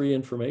sensory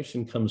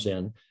information comes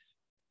in,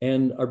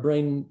 and our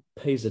brain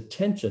pays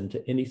attention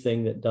to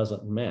anything that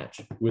doesn't match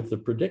with the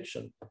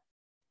prediction.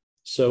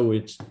 So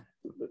it's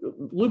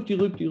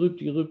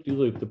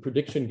loop-de-loop-de-loop-de-loop-de-loop, the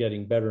prediction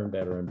getting better and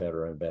better and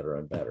better and better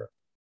and better,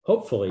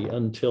 hopefully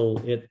until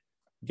it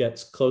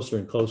gets closer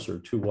and closer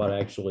to what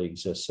actually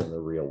exists in the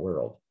real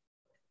world.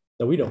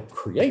 Now, we don't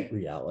create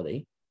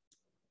reality,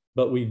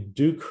 but we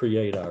do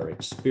create our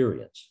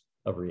experience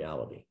of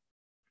reality.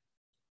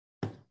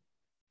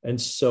 And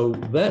so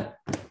that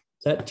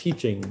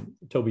teaching,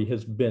 Toby,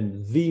 has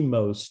been the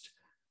most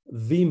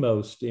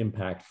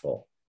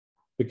impactful,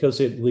 because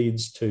it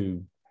leads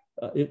to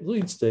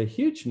a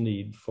huge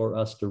need for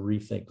us to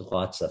rethink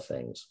lots of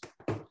things.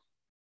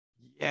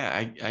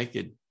 Yeah, I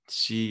could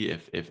see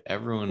if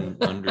everyone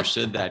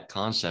understood that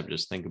concept,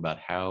 just think about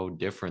how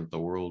different the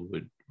world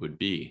would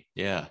be.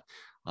 Yeah.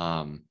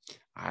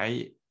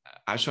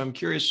 So I'm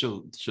curious.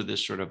 So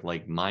this sort of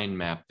like mind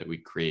map that we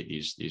create,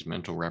 these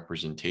mental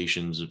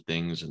representations of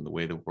things and the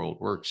way the world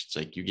works. It's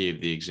like you gave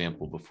the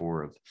example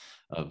before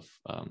of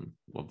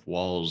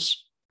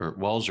walls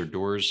or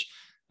doors,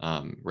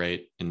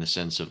 right? In the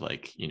sense of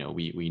like,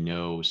 we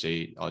know,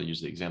 say, I'll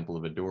use the example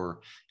of a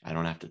door. I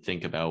don't have to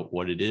think about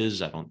what it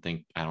is. I don't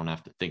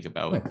have to think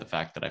about the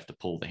fact that I have to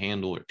pull the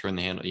handle or turn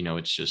the handle.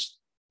 It's just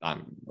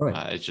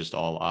it's just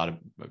all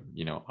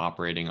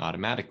operating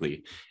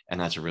automatically. And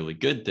that's a really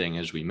good thing.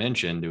 As we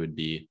mentioned, it would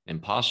be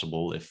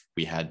impossible if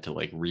we had to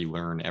like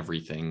relearn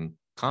everything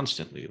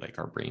constantly. Like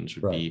our brains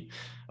would be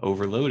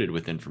overloaded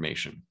with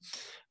information.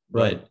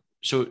 But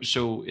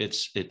So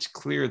it's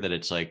clear that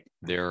it's like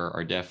there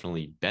are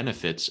definitely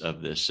benefits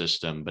of this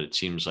system, but it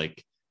seems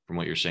like from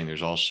what you're saying,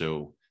 there's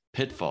also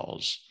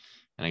pitfalls.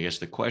 And I guess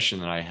the question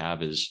that I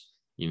have is,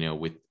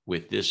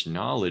 with this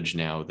knowledge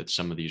now that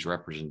some of these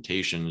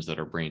representations that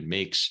our brain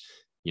makes,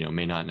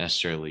 may not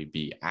necessarily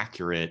be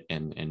accurate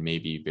and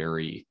maybe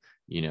very,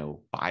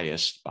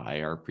 biased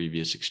by our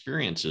previous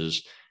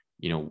experiences,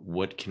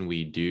 what can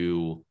we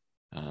do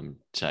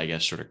to, I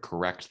guess, sort of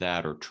correct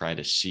that or try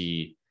to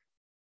see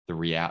the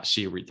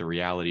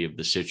reality of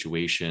the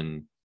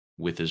situation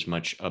with as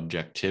much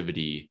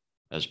objectivity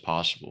as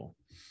possible?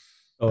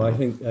 Oh, I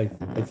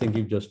think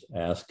you've just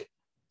asked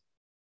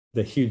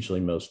the hugely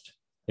most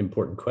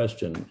important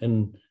question,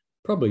 and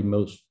probably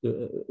one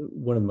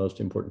of the most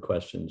important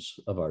questions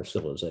of our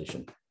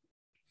civilization.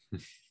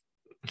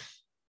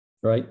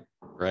 Right?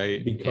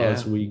 Right.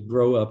 Because Yeah. we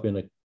grow up in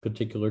a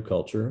particular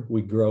culture,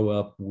 we grow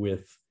up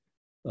with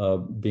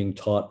being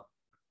taught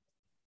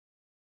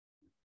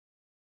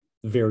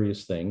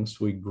various things.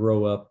 We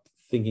grow up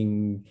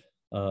thinking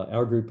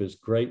our group is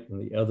great and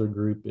the other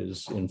group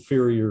is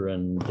inferior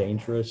and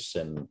dangerous,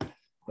 and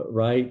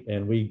right.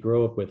 And we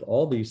grow up with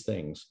all these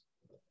things.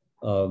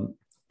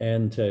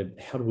 And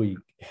how do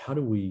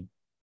we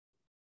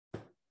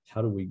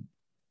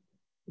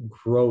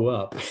grow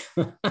up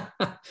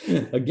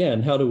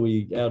again? How do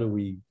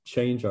we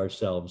change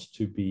ourselves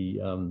to be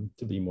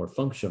more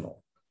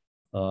functional?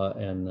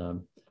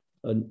 And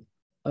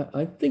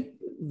I think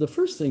the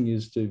first thing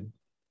is,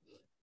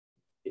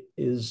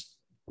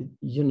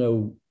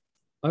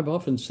 I've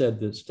often said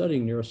that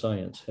studying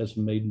neuroscience has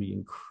made me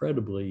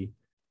incredibly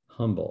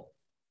humble,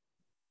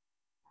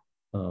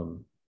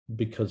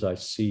 because I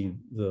see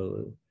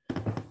the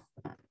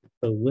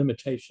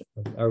limitation,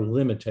 our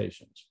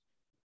limitations.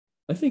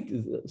 I think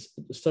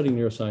studying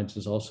neuroscience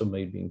has also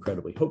made me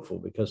incredibly hopeful,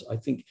 because I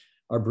think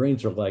our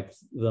brains are like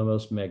the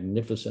most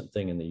magnificent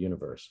thing in the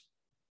universe,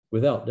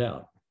 without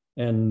doubt.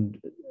 And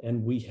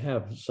we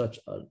have such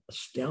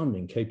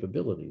astounding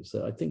capabilities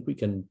that I think we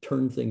can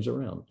turn things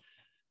around.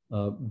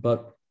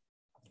 But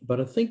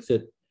I think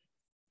that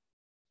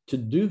to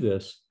do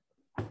this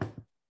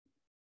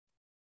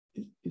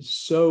is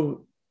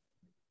so,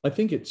 I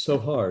think it's so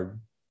hard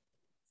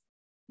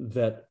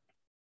that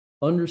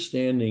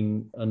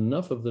understanding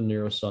enough of the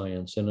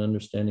neuroscience and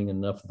understanding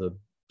enough of the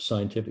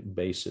scientific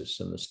basis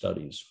and the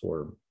studies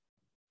for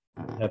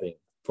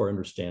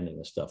understanding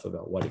the stuff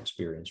about what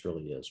experience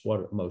really is,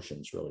 what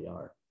emotions really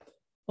are,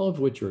 all of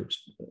which are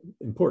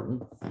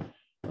important.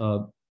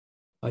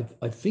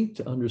 I think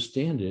to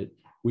understand it,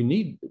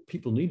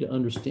 people need to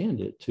understand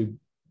it to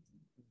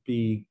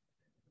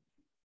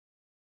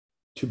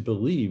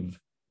believe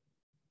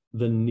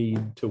the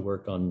need to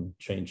work on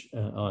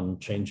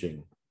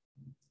changing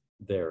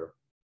their,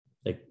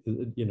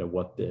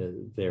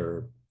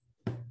 their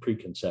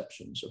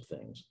preconceptions of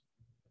things.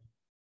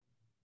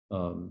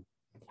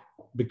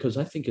 Because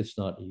I think it's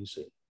not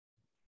easy.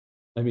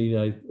 I mean,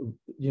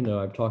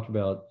 I've talked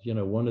about,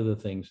 one of the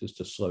things is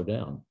to slow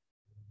down.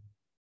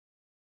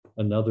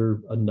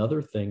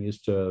 Another thing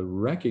is to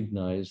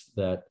recognize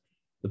that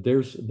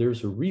there's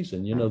a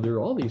reason. There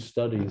are all these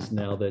studies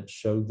now that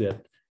show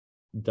that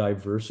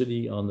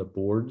diversity on the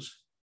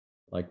boards,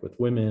 like with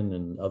women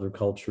and other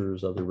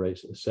cultures, other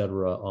races, et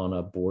cetera, on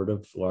a board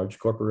of large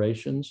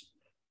corporations,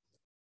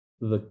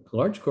 the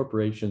large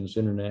corporations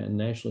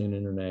nationally and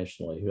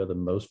internationally who have the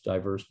most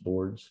diverse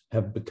boards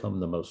have become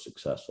the most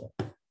successful.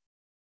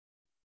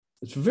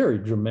 It's very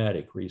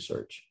dramatic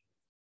research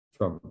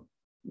from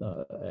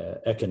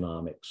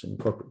economics and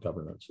corporate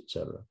governance, et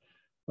cetera.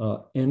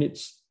 And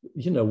it's,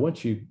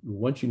 once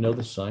you know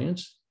the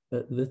science,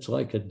 that's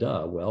like a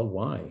duh. Well,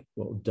 why?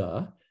 Well,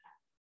 duh.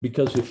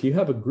 Because if you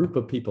have a group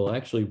of people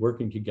actually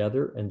working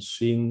together and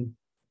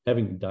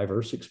having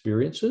diverse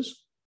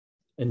experiences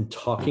and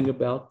talking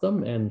about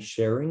them and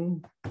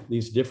sharing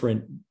these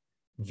different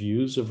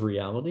views of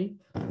reality,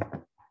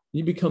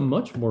 you become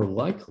much more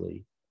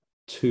likely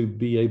to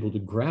be able to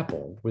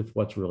grapple with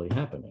what's really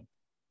happening.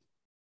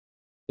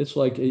 It's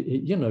like,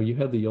 you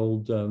have the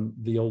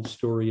old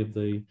story of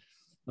the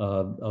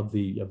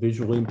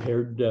visually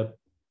impaired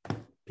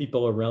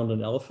people around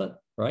an elephant,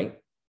 right?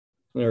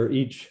 They're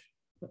each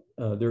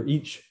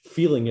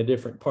feeling a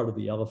different part of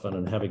the elephant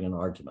and having an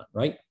argument,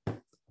 right?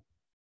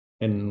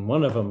 And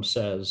one of them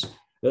says,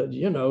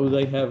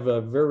 they have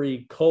a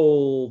very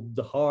cold,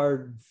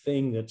 hard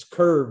thing that's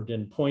curved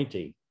and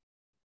pointy.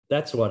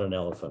 That's what an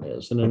elephant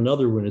is. And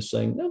another one is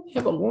saying, no, they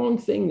have a long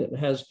thing that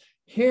has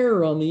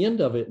hair on the end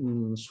of it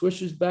and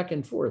swishes back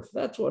and forth.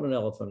 That's what an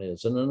elephant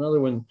is. And another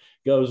one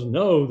goes,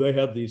 no, they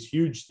have these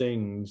huge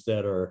things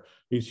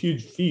these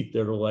huge feet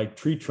that are like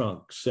tree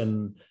trunks.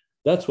 And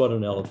that's what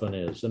an elephant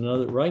is.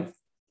 Another, right?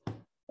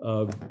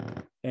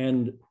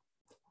 And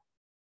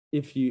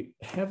if you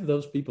have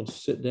those people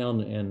sit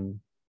down and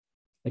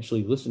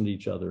actually listen to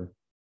each other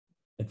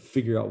and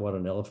figure out what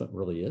an elephant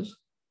really is,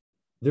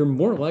 they're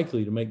more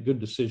likely to make good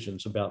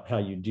decisions about how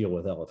you deal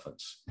with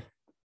elephants.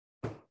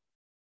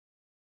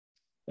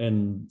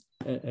 And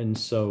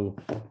so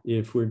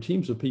if we're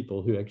teams of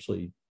people who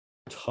actually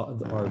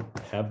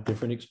have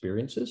different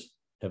experiences,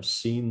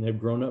 they've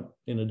grown up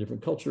in a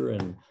different culture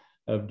and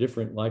have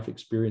different life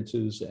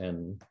experiences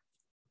and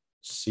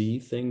see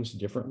things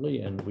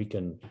differently, and we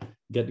can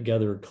get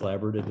together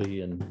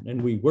collaboratively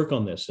and we work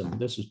on this. And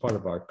this is part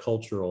of our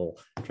cultural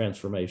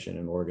transformation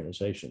in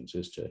organizations,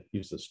 is to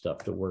use this stuff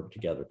to work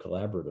together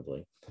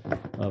collaboratively.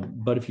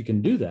 But if you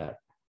can do that,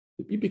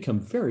 you become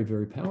very,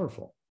 very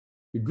powerful.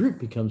 Your group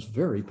becomes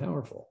very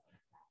powerful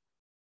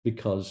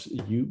because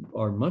you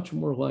are much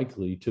more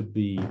likely to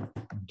be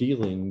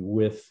dealing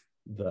with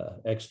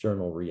the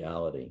external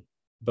reality,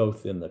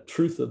 both in the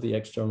truth of the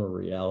external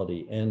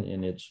reality and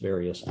in its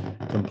various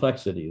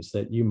complexities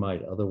that you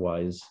might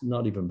otherwise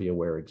not even be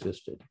aware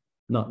existed,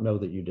 not know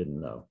that you didn't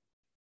know.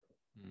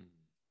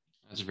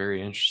 That's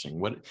very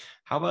interesting.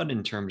 How about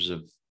in terms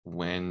of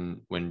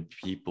when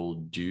people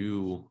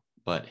do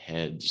butt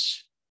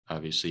heads,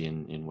 obviously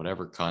in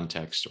whatever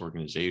context,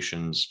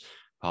 organizations,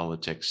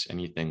 politics,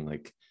 anything,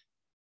 like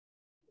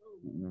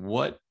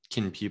what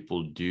can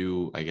people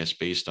do, I guess,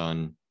 based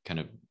on kind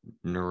of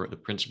the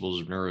principles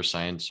of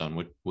neuroscience,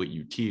 on what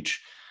you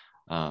teach,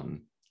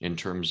 in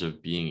terms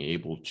of being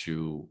able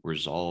to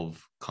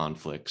resolve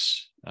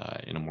conflicts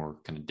in a more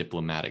kind of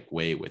diplomatic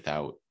way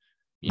without,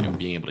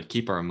 being able to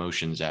keep our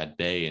emotions at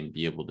bay and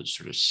be able to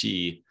sort of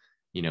see,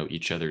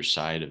 each other's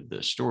side of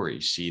the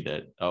story, see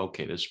that,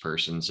 okay, this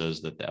person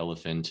says that the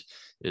elephant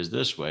is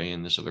this way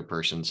and this other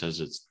person says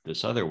it's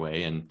this other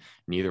way, and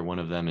neither one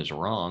of them is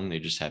wrong. They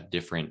just have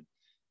different,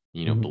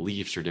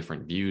 beliefs or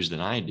different views than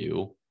I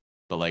do.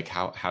 But like,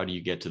 how do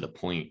you get to the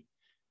point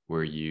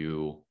where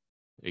you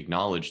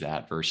acknowledge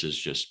that versus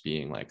just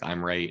being like,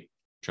 I'm right,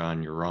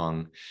 John, you're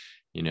wrong?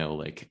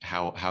 Like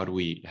how do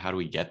we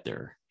get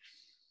there?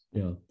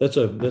 Yeah, that's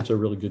a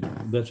really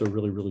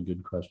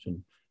good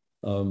question.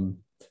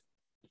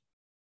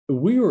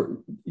 We were,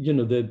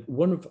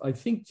 I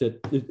think that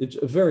it's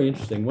very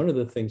interesting. One of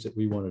the things that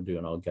we want to do,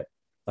 and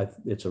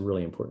it's a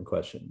really important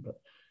question,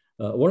 but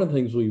one of the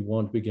things we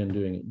want to begin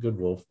doing at Good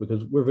Wolf,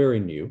 because we're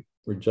very new,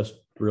 we're just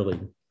really,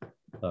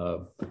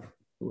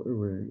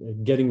 we're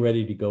getting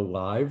ready to go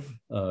live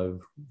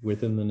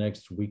within the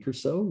next week or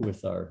so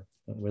with our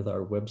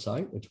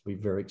website, which will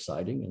be very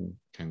exciting and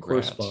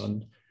Congrats.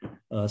 correspond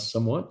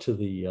somewhat to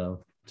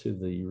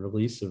the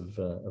release of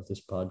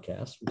this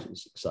podcast, which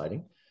is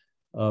exciting.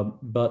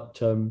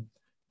 But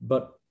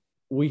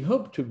we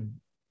hope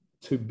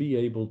to be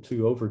able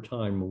to, over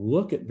time,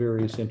 look at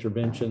various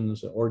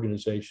interventions,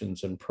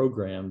 organizations, and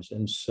programs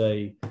and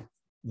say,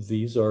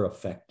 these are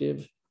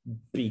effective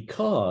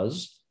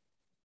because,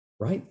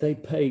 right,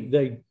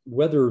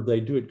 whether they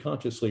do it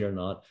consciously or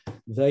not,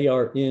 they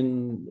are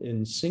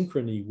in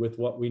synchrony with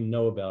what we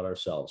know about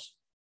ourselves.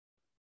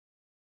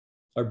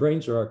 Our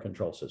brains are our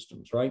control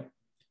systems, right?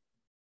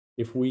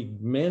 If we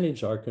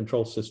manage our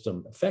control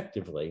system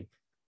effectively,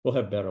 we'll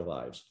have better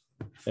lives.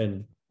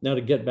 And now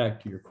to get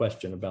back to your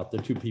question about the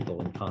two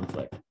people in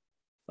conflict,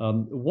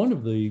 one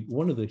of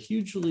the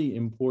hugely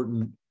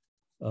important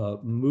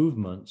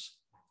movements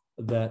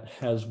that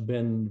has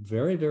been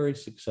very, very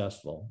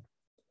successful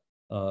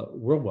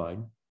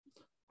worldwide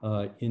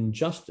in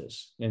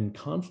justice and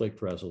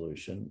conflict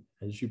resolution,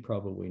 as you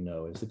probably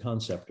know, is the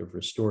concept of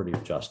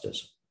restorative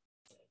justice.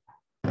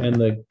 And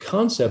the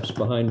concepts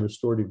behind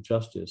restorative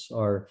justice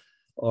are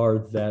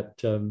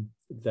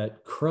that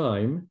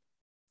crime,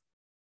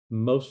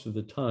 most of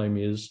the time,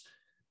 is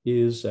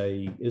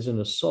an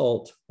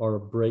assault or a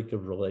break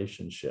of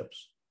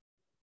relationships.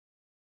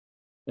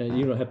 And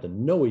you don't have to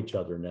know each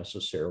other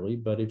necessarily,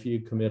 but if you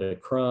commit a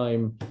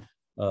crime,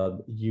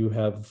 you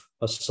have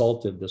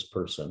assaulted this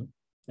person,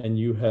 and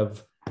you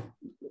have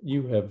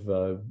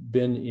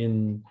been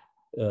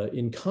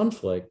in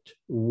conflict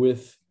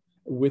with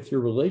your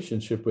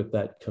relationship with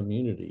that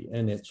community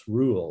and its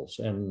rules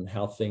and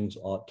how things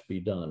ought to be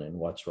done and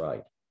what's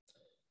right.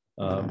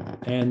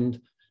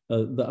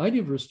 The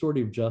idea of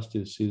restorative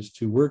justice is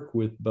to work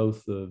with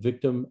both the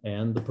victim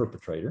and the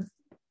perpetrator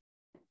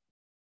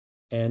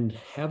and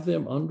have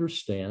them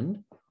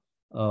understand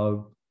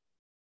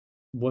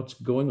what's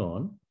going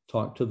on,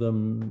 talk to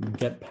them,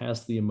 get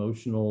past the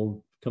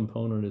emotional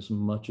component as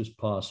much as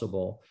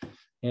possible,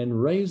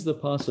 and raise the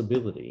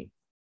possibility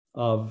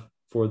of,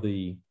 for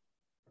the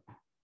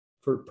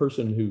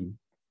person who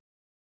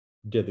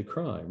did the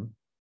crime,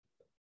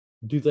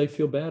 do they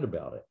feel bad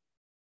about it?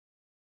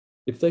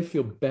 If they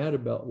feel bad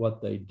about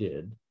what they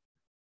did,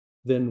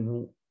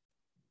 then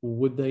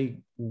would they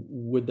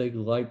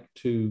like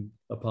to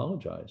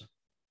apologize?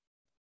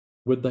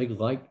 Would they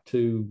like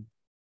to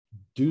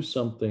do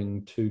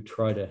something to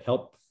try to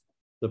help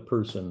the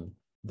person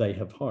they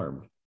have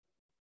harmed?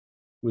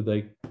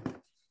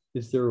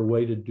 Is there a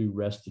way to do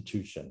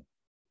restitution?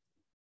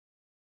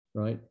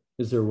 Right?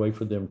 Is there a way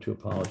for them to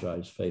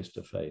apologize face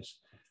to face?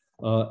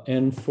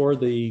 And for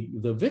the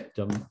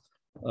victim,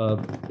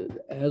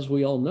 as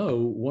we all know,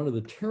 one of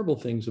the terrible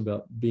things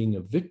about being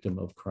a victim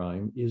of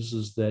crime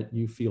is that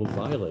you feel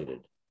violated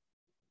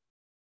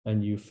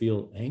and you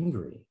feel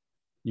angry.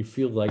 You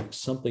feel like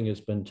something has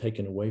been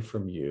taken away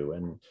from you,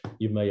 and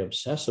you may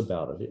obsess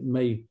about it. It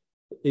may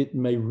it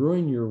may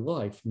ruin your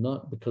life,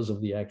 not because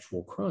of the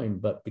actual crime,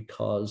 but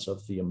because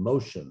of the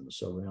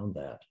emotions around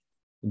that,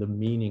 the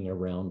meaning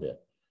around it.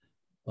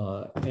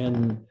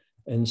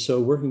 And so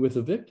working with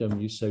the victim,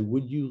 you say,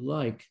 would you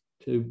like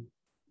to,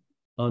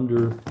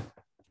 under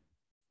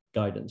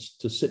guidance,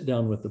 to sit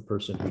down with the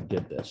person who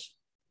did this?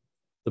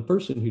 The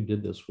person who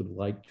did this would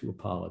like to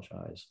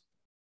apologize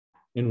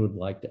and would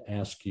like to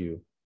ask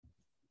you,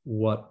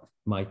 what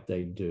might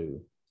they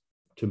do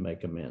to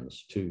make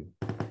amends, to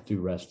do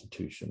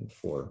restitution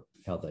for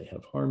how they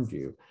have harmed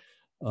you?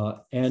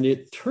 And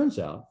it turns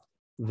out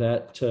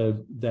that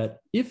that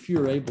if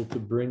you're able to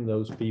bring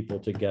those people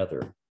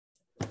together,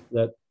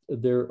 that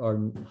there are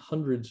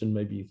hundreds and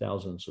maybe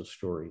thousands of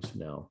stories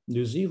now.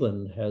 New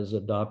Zealand has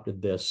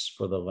adopted this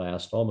for the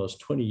last almost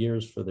 20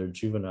 years for their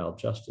juvenile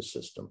justice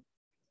system.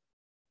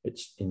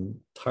 It's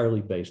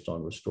entirely based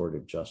on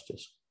restorative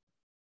justice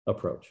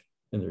approach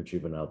in their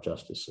juvenile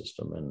justice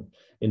system. And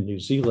in New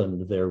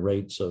Zealand, their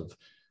rates of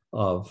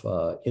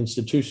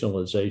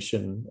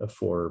institutionalization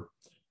for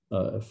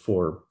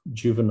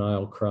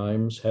juvenile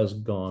crimes has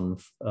gone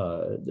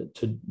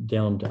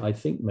down to, I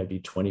think, maybe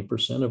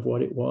 20% of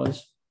what it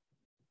was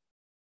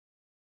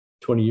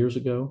 20 years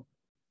ago.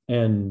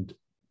 And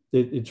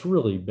it's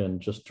really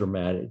been just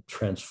dramatic,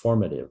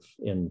 transformative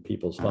in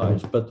people's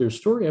lives. But there's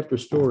story after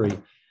story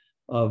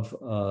of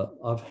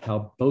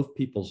how both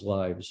people's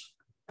lives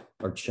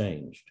are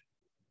changed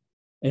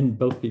and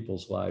both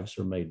people's lives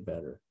are made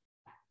better.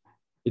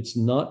 It's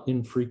not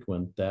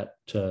infrequent that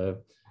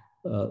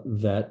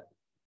that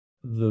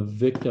the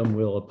victim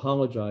will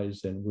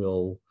apologize and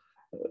will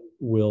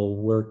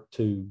work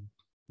to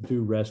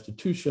do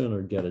restitution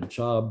or get a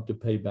job to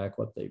pay back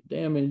what they've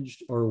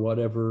damaged or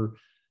whatever,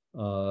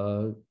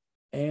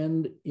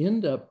 and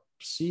end up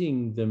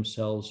seeing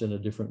themselves in a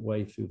different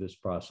way through this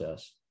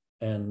process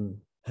and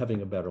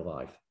having a better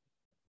life.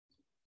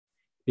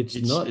 It's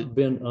not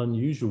been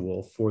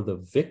unusual for the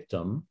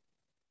victim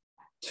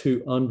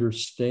to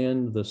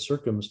understand the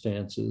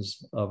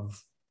circumstances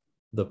of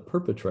the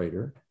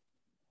perpetrator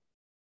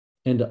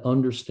and to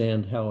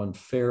understand how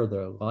unfair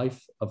the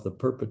life of the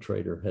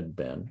perpetrator had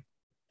been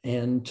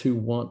and to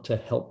want to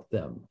help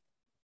them.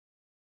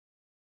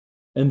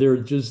 And there are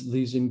just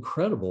these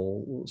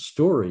incredible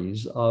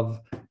stories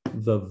of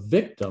the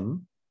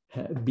victim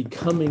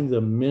becoming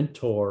the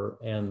mentor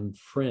and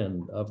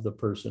friend of the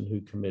person who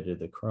committed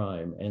the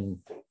crime, and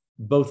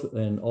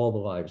all the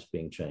lives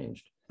being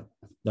changed.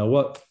 Now,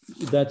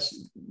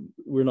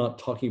 we're not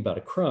talking about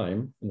a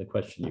crime in the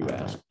question you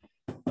asked,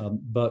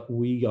 but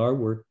we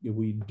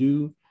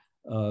do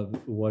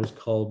what is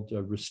called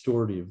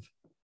restorative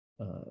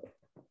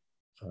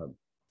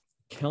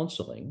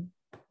counseling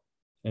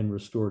and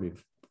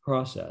restorative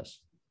process,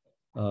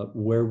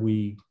 where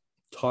we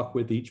talk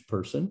with each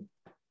person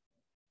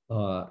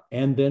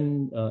and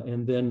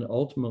then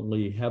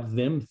ultimately have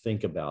them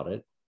think about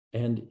it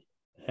and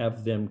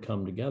have them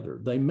come together.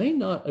 They may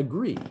not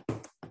agree,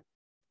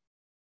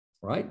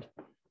 right?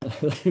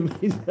 They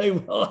may say,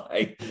 well,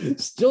 I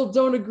still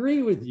don't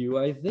agree with you.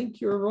 I think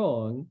you're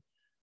wrong.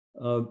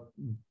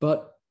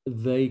 But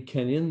they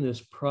can, in this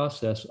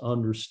process,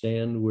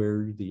 understand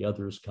where the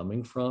other is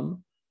coming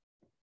from,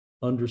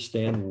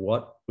 understand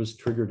what was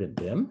triggered in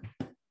them,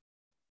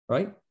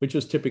 right? Which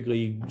is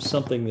typically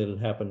something that had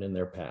happened in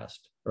their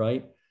past,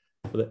 right?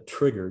 That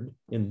triggered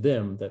in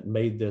them, that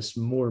made this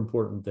more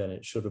important than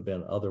it should have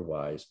been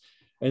otherwise.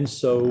 And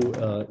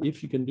so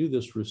if you can do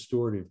this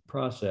restorative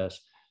process,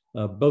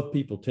 both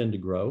people tend to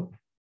grow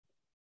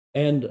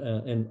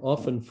and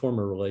often form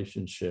a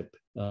relationship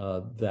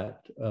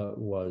that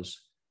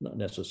was not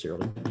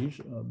necessarily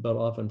usual, but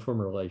often form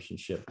a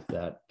relationship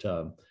that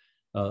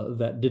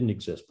didn't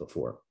exist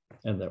before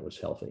and that was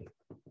healthy.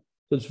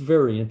 So it's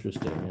very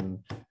interesting.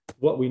 And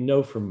what we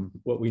know from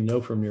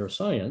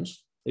neuroscience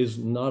is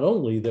not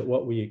only that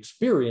what we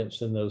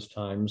experience in those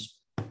times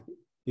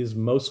is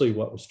mostly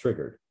what was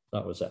triggered,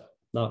 not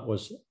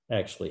was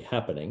actually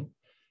happening,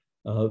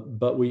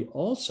 but we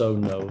also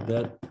know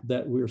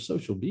that we're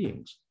social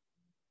beings,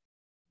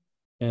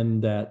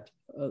 and that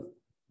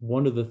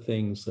one of the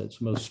things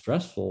that's most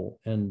stressful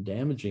and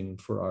damaging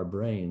for our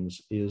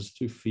brains is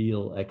to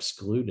feel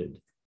excluded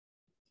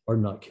or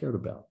not cared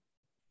about.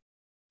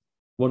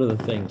 One of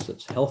the things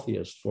that's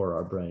healthiest for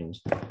our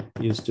brains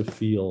is to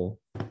feel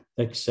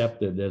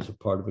accepted as a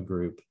part of a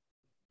group,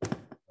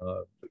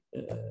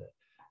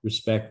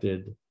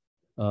 respected.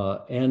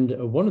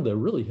 And one of the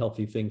really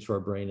healthy things for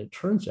our brain, it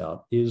turns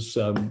out, is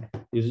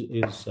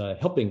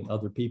helping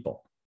other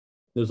people.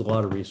 There's a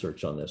lot of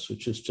research on this,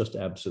 which is just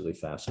absolutely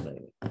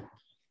fascinating.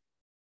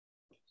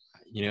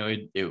 You know,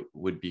 it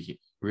would be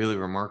really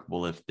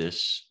remarkable if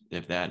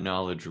that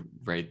knowledge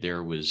right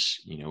there was,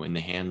 in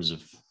the hands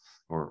of,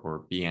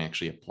 or being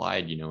actually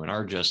applied, in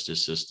our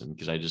justice system.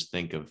 Because I just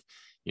think of,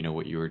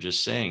 what you were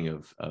just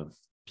saying of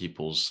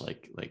people's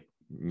like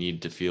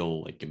need to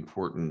feel like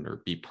important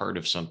or be part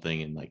of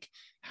something, and like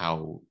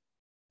how,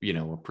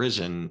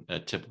 a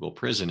typical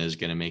prison is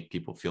going to make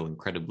people feel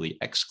incredibly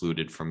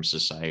excluded from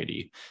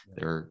society.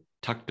 Yeah.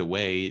 tucked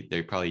away,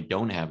 they probably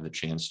don't have the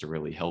chance to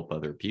really help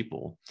other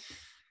people.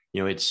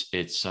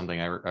 It's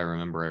something I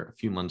remember a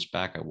few months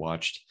back I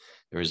watched.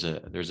 There's a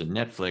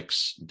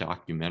Netflix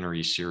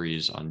documentary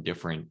series on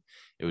different,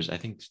 it was, I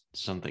think,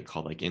 something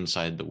called like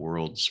Inside the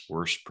World's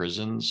Worst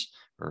Prisons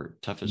or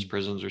Toughest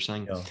Prisons or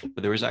something. Yeah.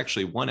 But there was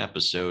actually one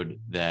episode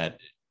that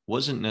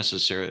wasn't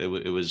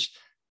necessarily, it was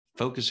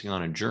focusing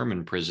on a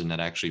German prison that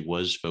actually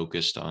was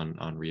focused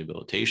on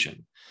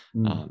rehabilitation.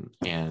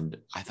 And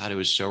I thought it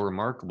was so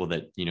remarkable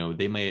that,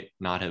 they might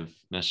not have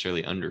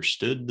necessarily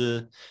understood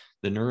the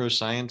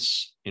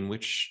neuroscience in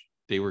which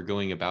they were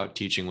going about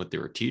teaching what they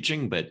were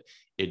teaching, but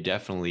it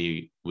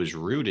definitely was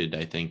rooted,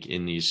 I think,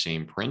 in these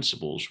same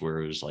principles,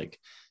 where it was like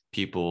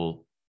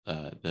people,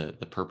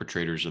 the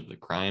perpetrators of the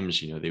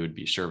crimes, they would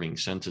be serving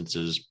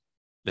sentences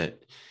that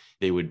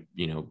they would,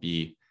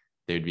 they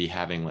would be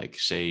having, like,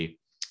 say,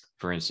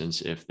 for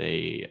instance, if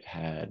they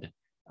had,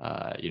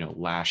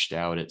 lashed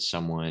out at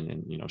someone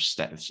and,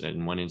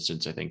 in one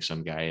instance, I think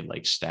some guy had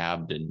like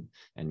stabbed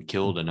and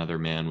killed another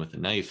man with a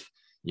knife,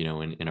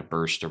 in a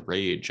burst of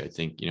rage. I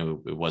think,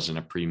 it wasn't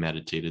a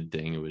premeditated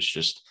thing. It was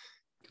just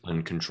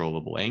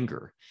uncontrollable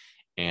anger.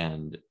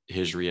 And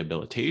his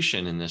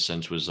rehabilitation in this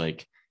sense was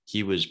like,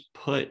 he was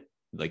put,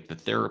 like the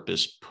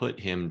therapist put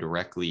him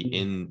directly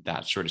in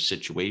that sort of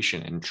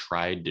situation and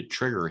tried to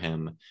trigger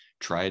him,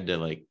 tried to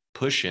like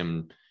push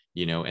him,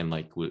 and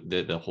like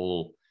the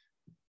whole,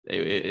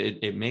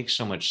 it makes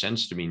so much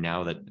sense to me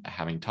now that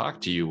having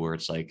talked to you, where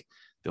it's like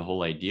the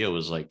whole idea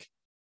was like,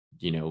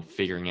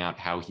 figuring out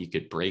how he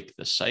could break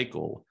the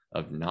cycle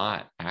of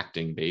not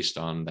acting based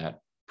on that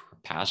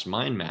past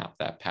mind map,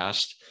 that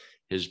past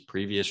his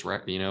previous,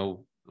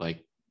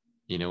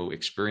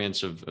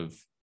 experience of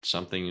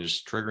something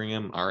just triggering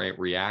him. All right,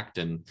 react.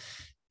 And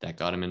that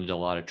got him into a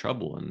lot of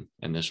trouble.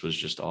 And this was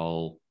just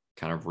all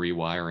kind of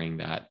rewiring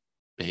that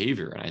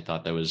behavior. And I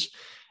thought it was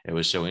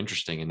so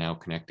interesting. And now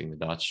connecting the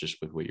dots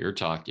just with what you're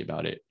talking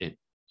about, it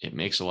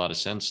makes a lot of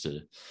sense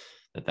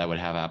that would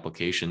have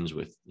applications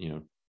with,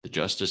 the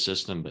justice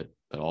system, but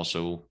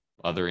also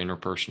other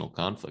interpersonal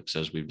conflicts,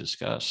 as we've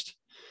discussed.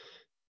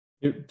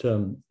 It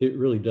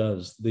really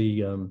does.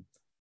 Knowing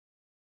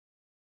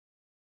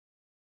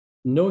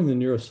the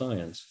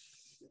neuroscience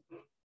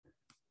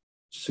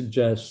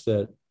suggests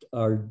that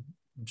our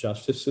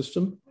justice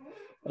system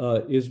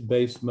is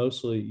based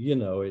mostly,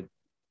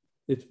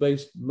 it's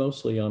based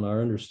mostly on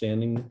our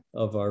understanding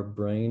of our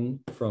brain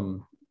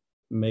from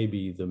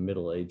maybe the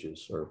Middle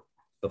Ages or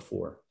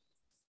before.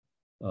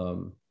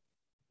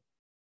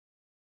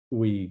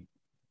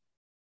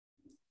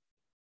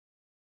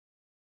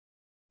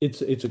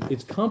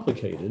 It's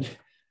complicated,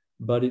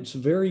 but it's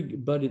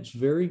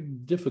very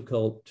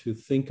difficult to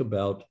think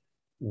about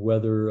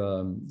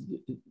whether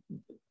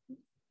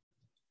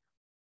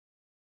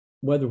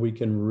we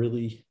can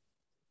really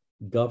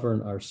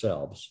govern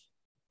ourselves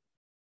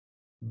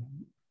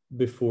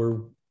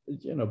before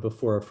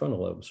our frontal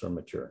lobes are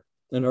mature.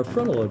 And our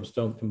frontal lobes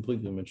don't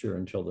completely mature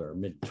until their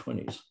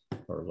mid-20s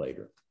or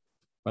later,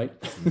 right?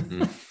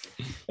 Mm-hmm.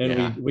 And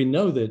yeah. we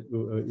know that,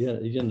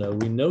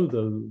 we know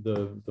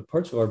the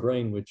parts of our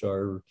brain which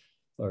are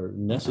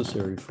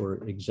necessary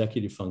for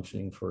executive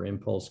functioning, for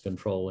impulse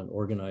control and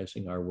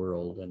organizing our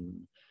world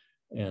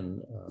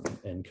and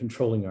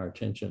controlling our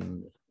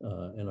attention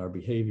and our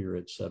behavior,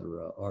 et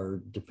cetera,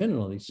 are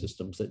dependent on these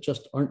systems that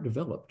just aren't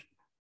developed,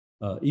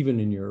 even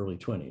in your early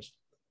 20s.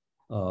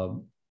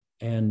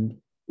 And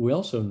we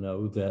also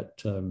know that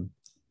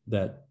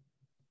that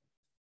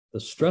the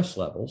stress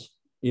levels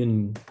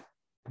in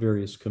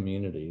various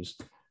communities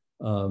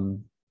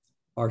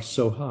are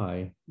so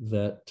high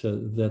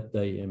that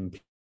they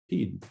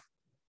impede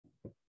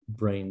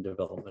brain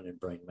development and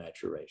brain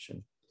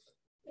maturation.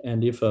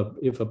 And if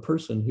a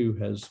person who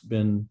has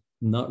been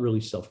not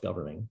really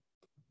self-governing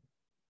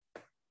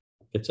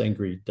gets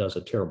angry, does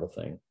a terrible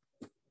thing,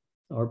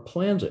 or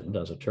plans it and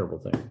does a terrible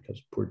thing because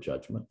of poor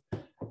judgment,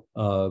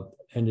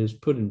 and is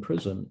put in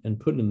prison and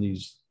put in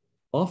these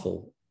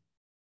awful,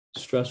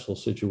 stressful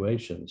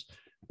situations,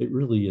 it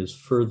really is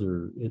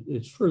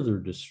it's further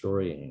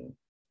destroying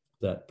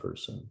that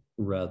person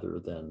rather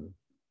than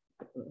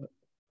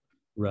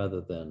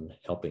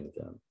helping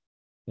them.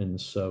 And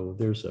so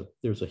there's a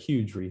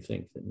huge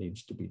rethink that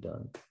needs to be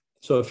done.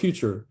 So a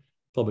future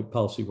public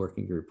policy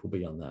working group will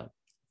be on that.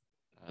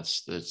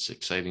 That's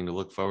exciting to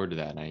look forward to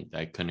that. And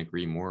I couldn't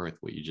agree more with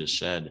what you just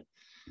said.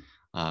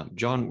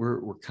 John,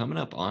 we're coming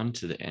up on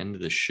to the end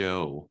of the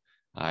show.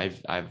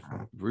 I've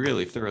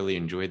really thoroughly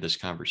enjoyed this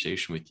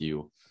conversation with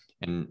you.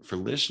 And for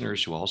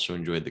listeners who also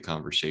enjoyed the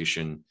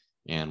conversation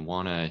and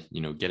want to,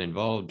 get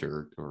involved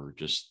or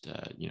just,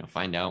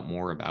 find out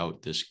more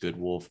about this Good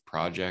Wolf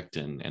project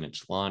and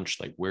its launch,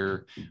 like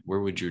where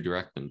would you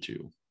direct them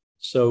to?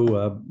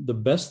 So the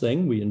best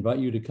thing, we invite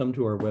you to come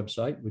to our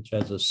website, which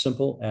has a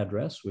simple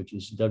address, which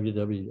is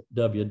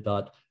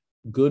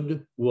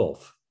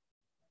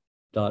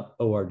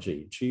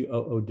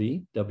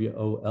www.goodwolf.org,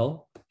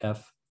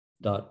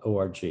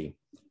 GOODWOLF.org.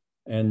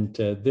 And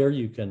there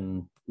you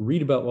can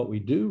read about what we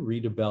do,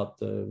 read about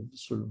the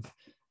sort of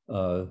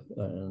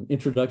an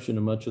introduction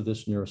to much of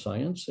this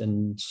neuroscience,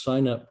 and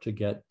sign up to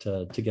get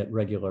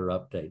regular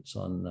updates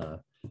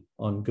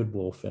on Good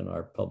Wolf and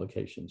our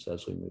publications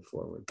as we move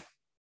forward.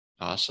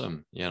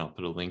 Awesome. Yeah, I'll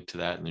put a link to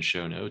that in the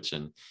show notes.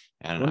 And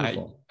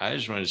Wonderful. I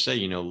just wanted to say,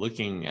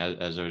 looking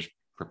as I was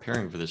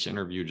preparing for this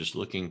interview, just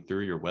looking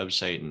through your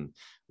website and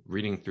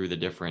reading through the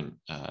different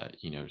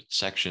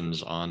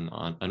sections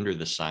on under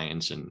the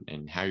science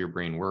and how your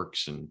brain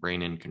works and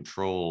brain in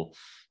control,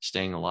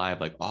 staying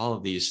alive, like all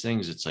of these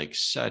things, it's like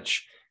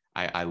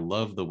I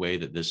love the way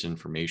that this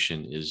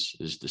information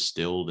is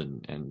distilled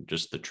and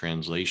just the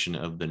translation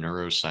of the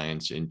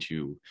neuroscience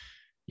into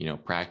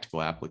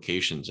practical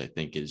applications. I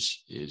think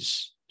is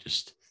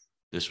just,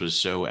 this was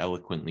so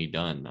eloquently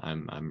done.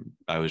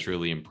 I was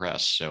really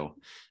impressed. So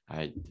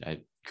I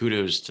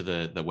kudos to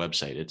the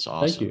website. It's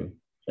awesome.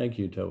 Thank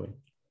you, Toby.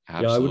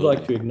 Absolutely. Yeah, I would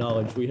like to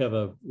acknowledge we have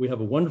a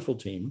wonderful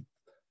team.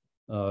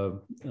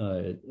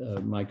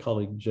 My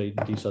colleague Jay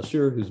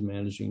DeSaussure, who's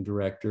managing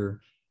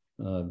director,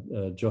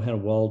 Johanna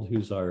Wald,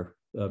 who's our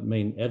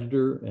main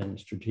editor and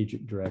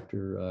strategic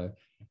director,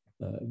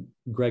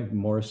 Greg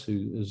Morris,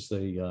 who is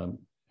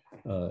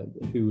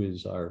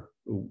our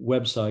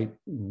website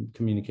and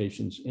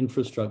communications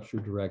infrastructure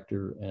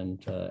director,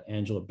 and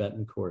Angela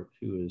Betancourt,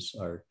 who is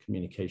our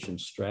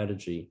communications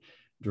strategy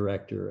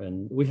director.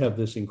 And we have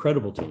this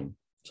incredible team.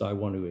 So I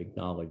want to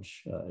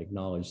acknowledge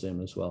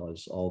them, as well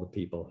as all the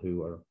people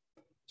who are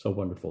so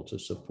wonderful to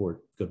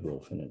support Good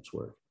Wolf in its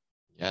work.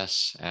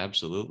 Yes,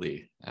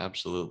 absolutely.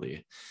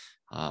 Absolutely.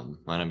 And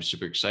I'm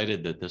super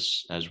excited that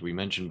this, as we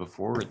mentioned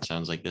before, it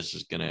sounds like this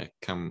is going to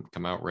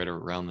come out right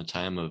around the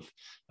time of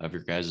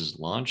your guys'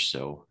 launch.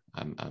 So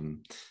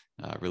I'm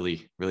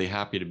really, really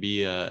happy to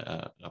be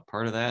a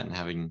part of that and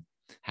having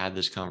had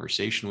this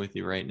conversation with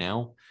you right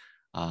now.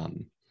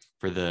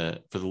 For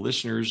the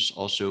listeners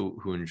also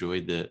who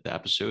enjoyed the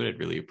episode, I'd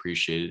really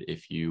appreciate it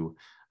if you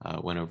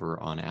went over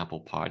on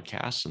Apple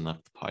Podcasts and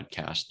left the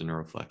podcast, the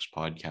Neuroflex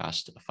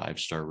podcast, a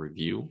 5-star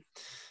review.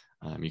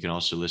 You can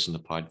also listen to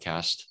the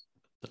podcast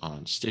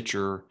on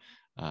Stitcher,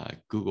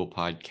 Google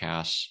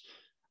Podcasts,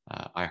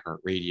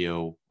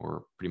 iHeartRadio,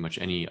 or pretty much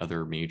any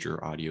other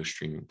major audio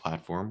streaming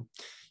platform.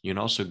 You can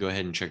also go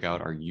ahead and check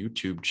out our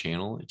YouTube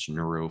channel. It's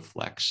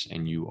Neuroflex,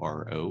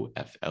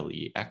 NUROFLEX.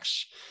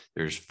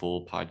 There's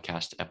full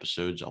podcast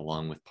episodes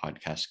along with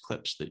podcast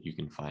clips that you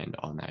can find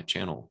on that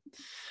channel.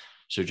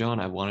 So, John,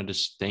 I wanted to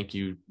thank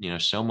you,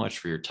 so much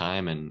for your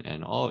time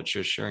and all,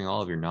 just sharing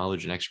all of your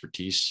knowledge and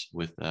expertise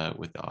with the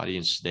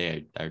audience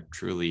today. I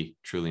truly,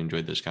 truly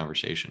enjoyed this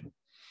conversation.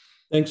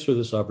 Thanks for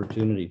this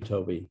opportunity,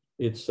 Toby.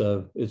 It's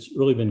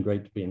really been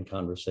great to be in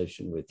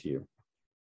conversation with you.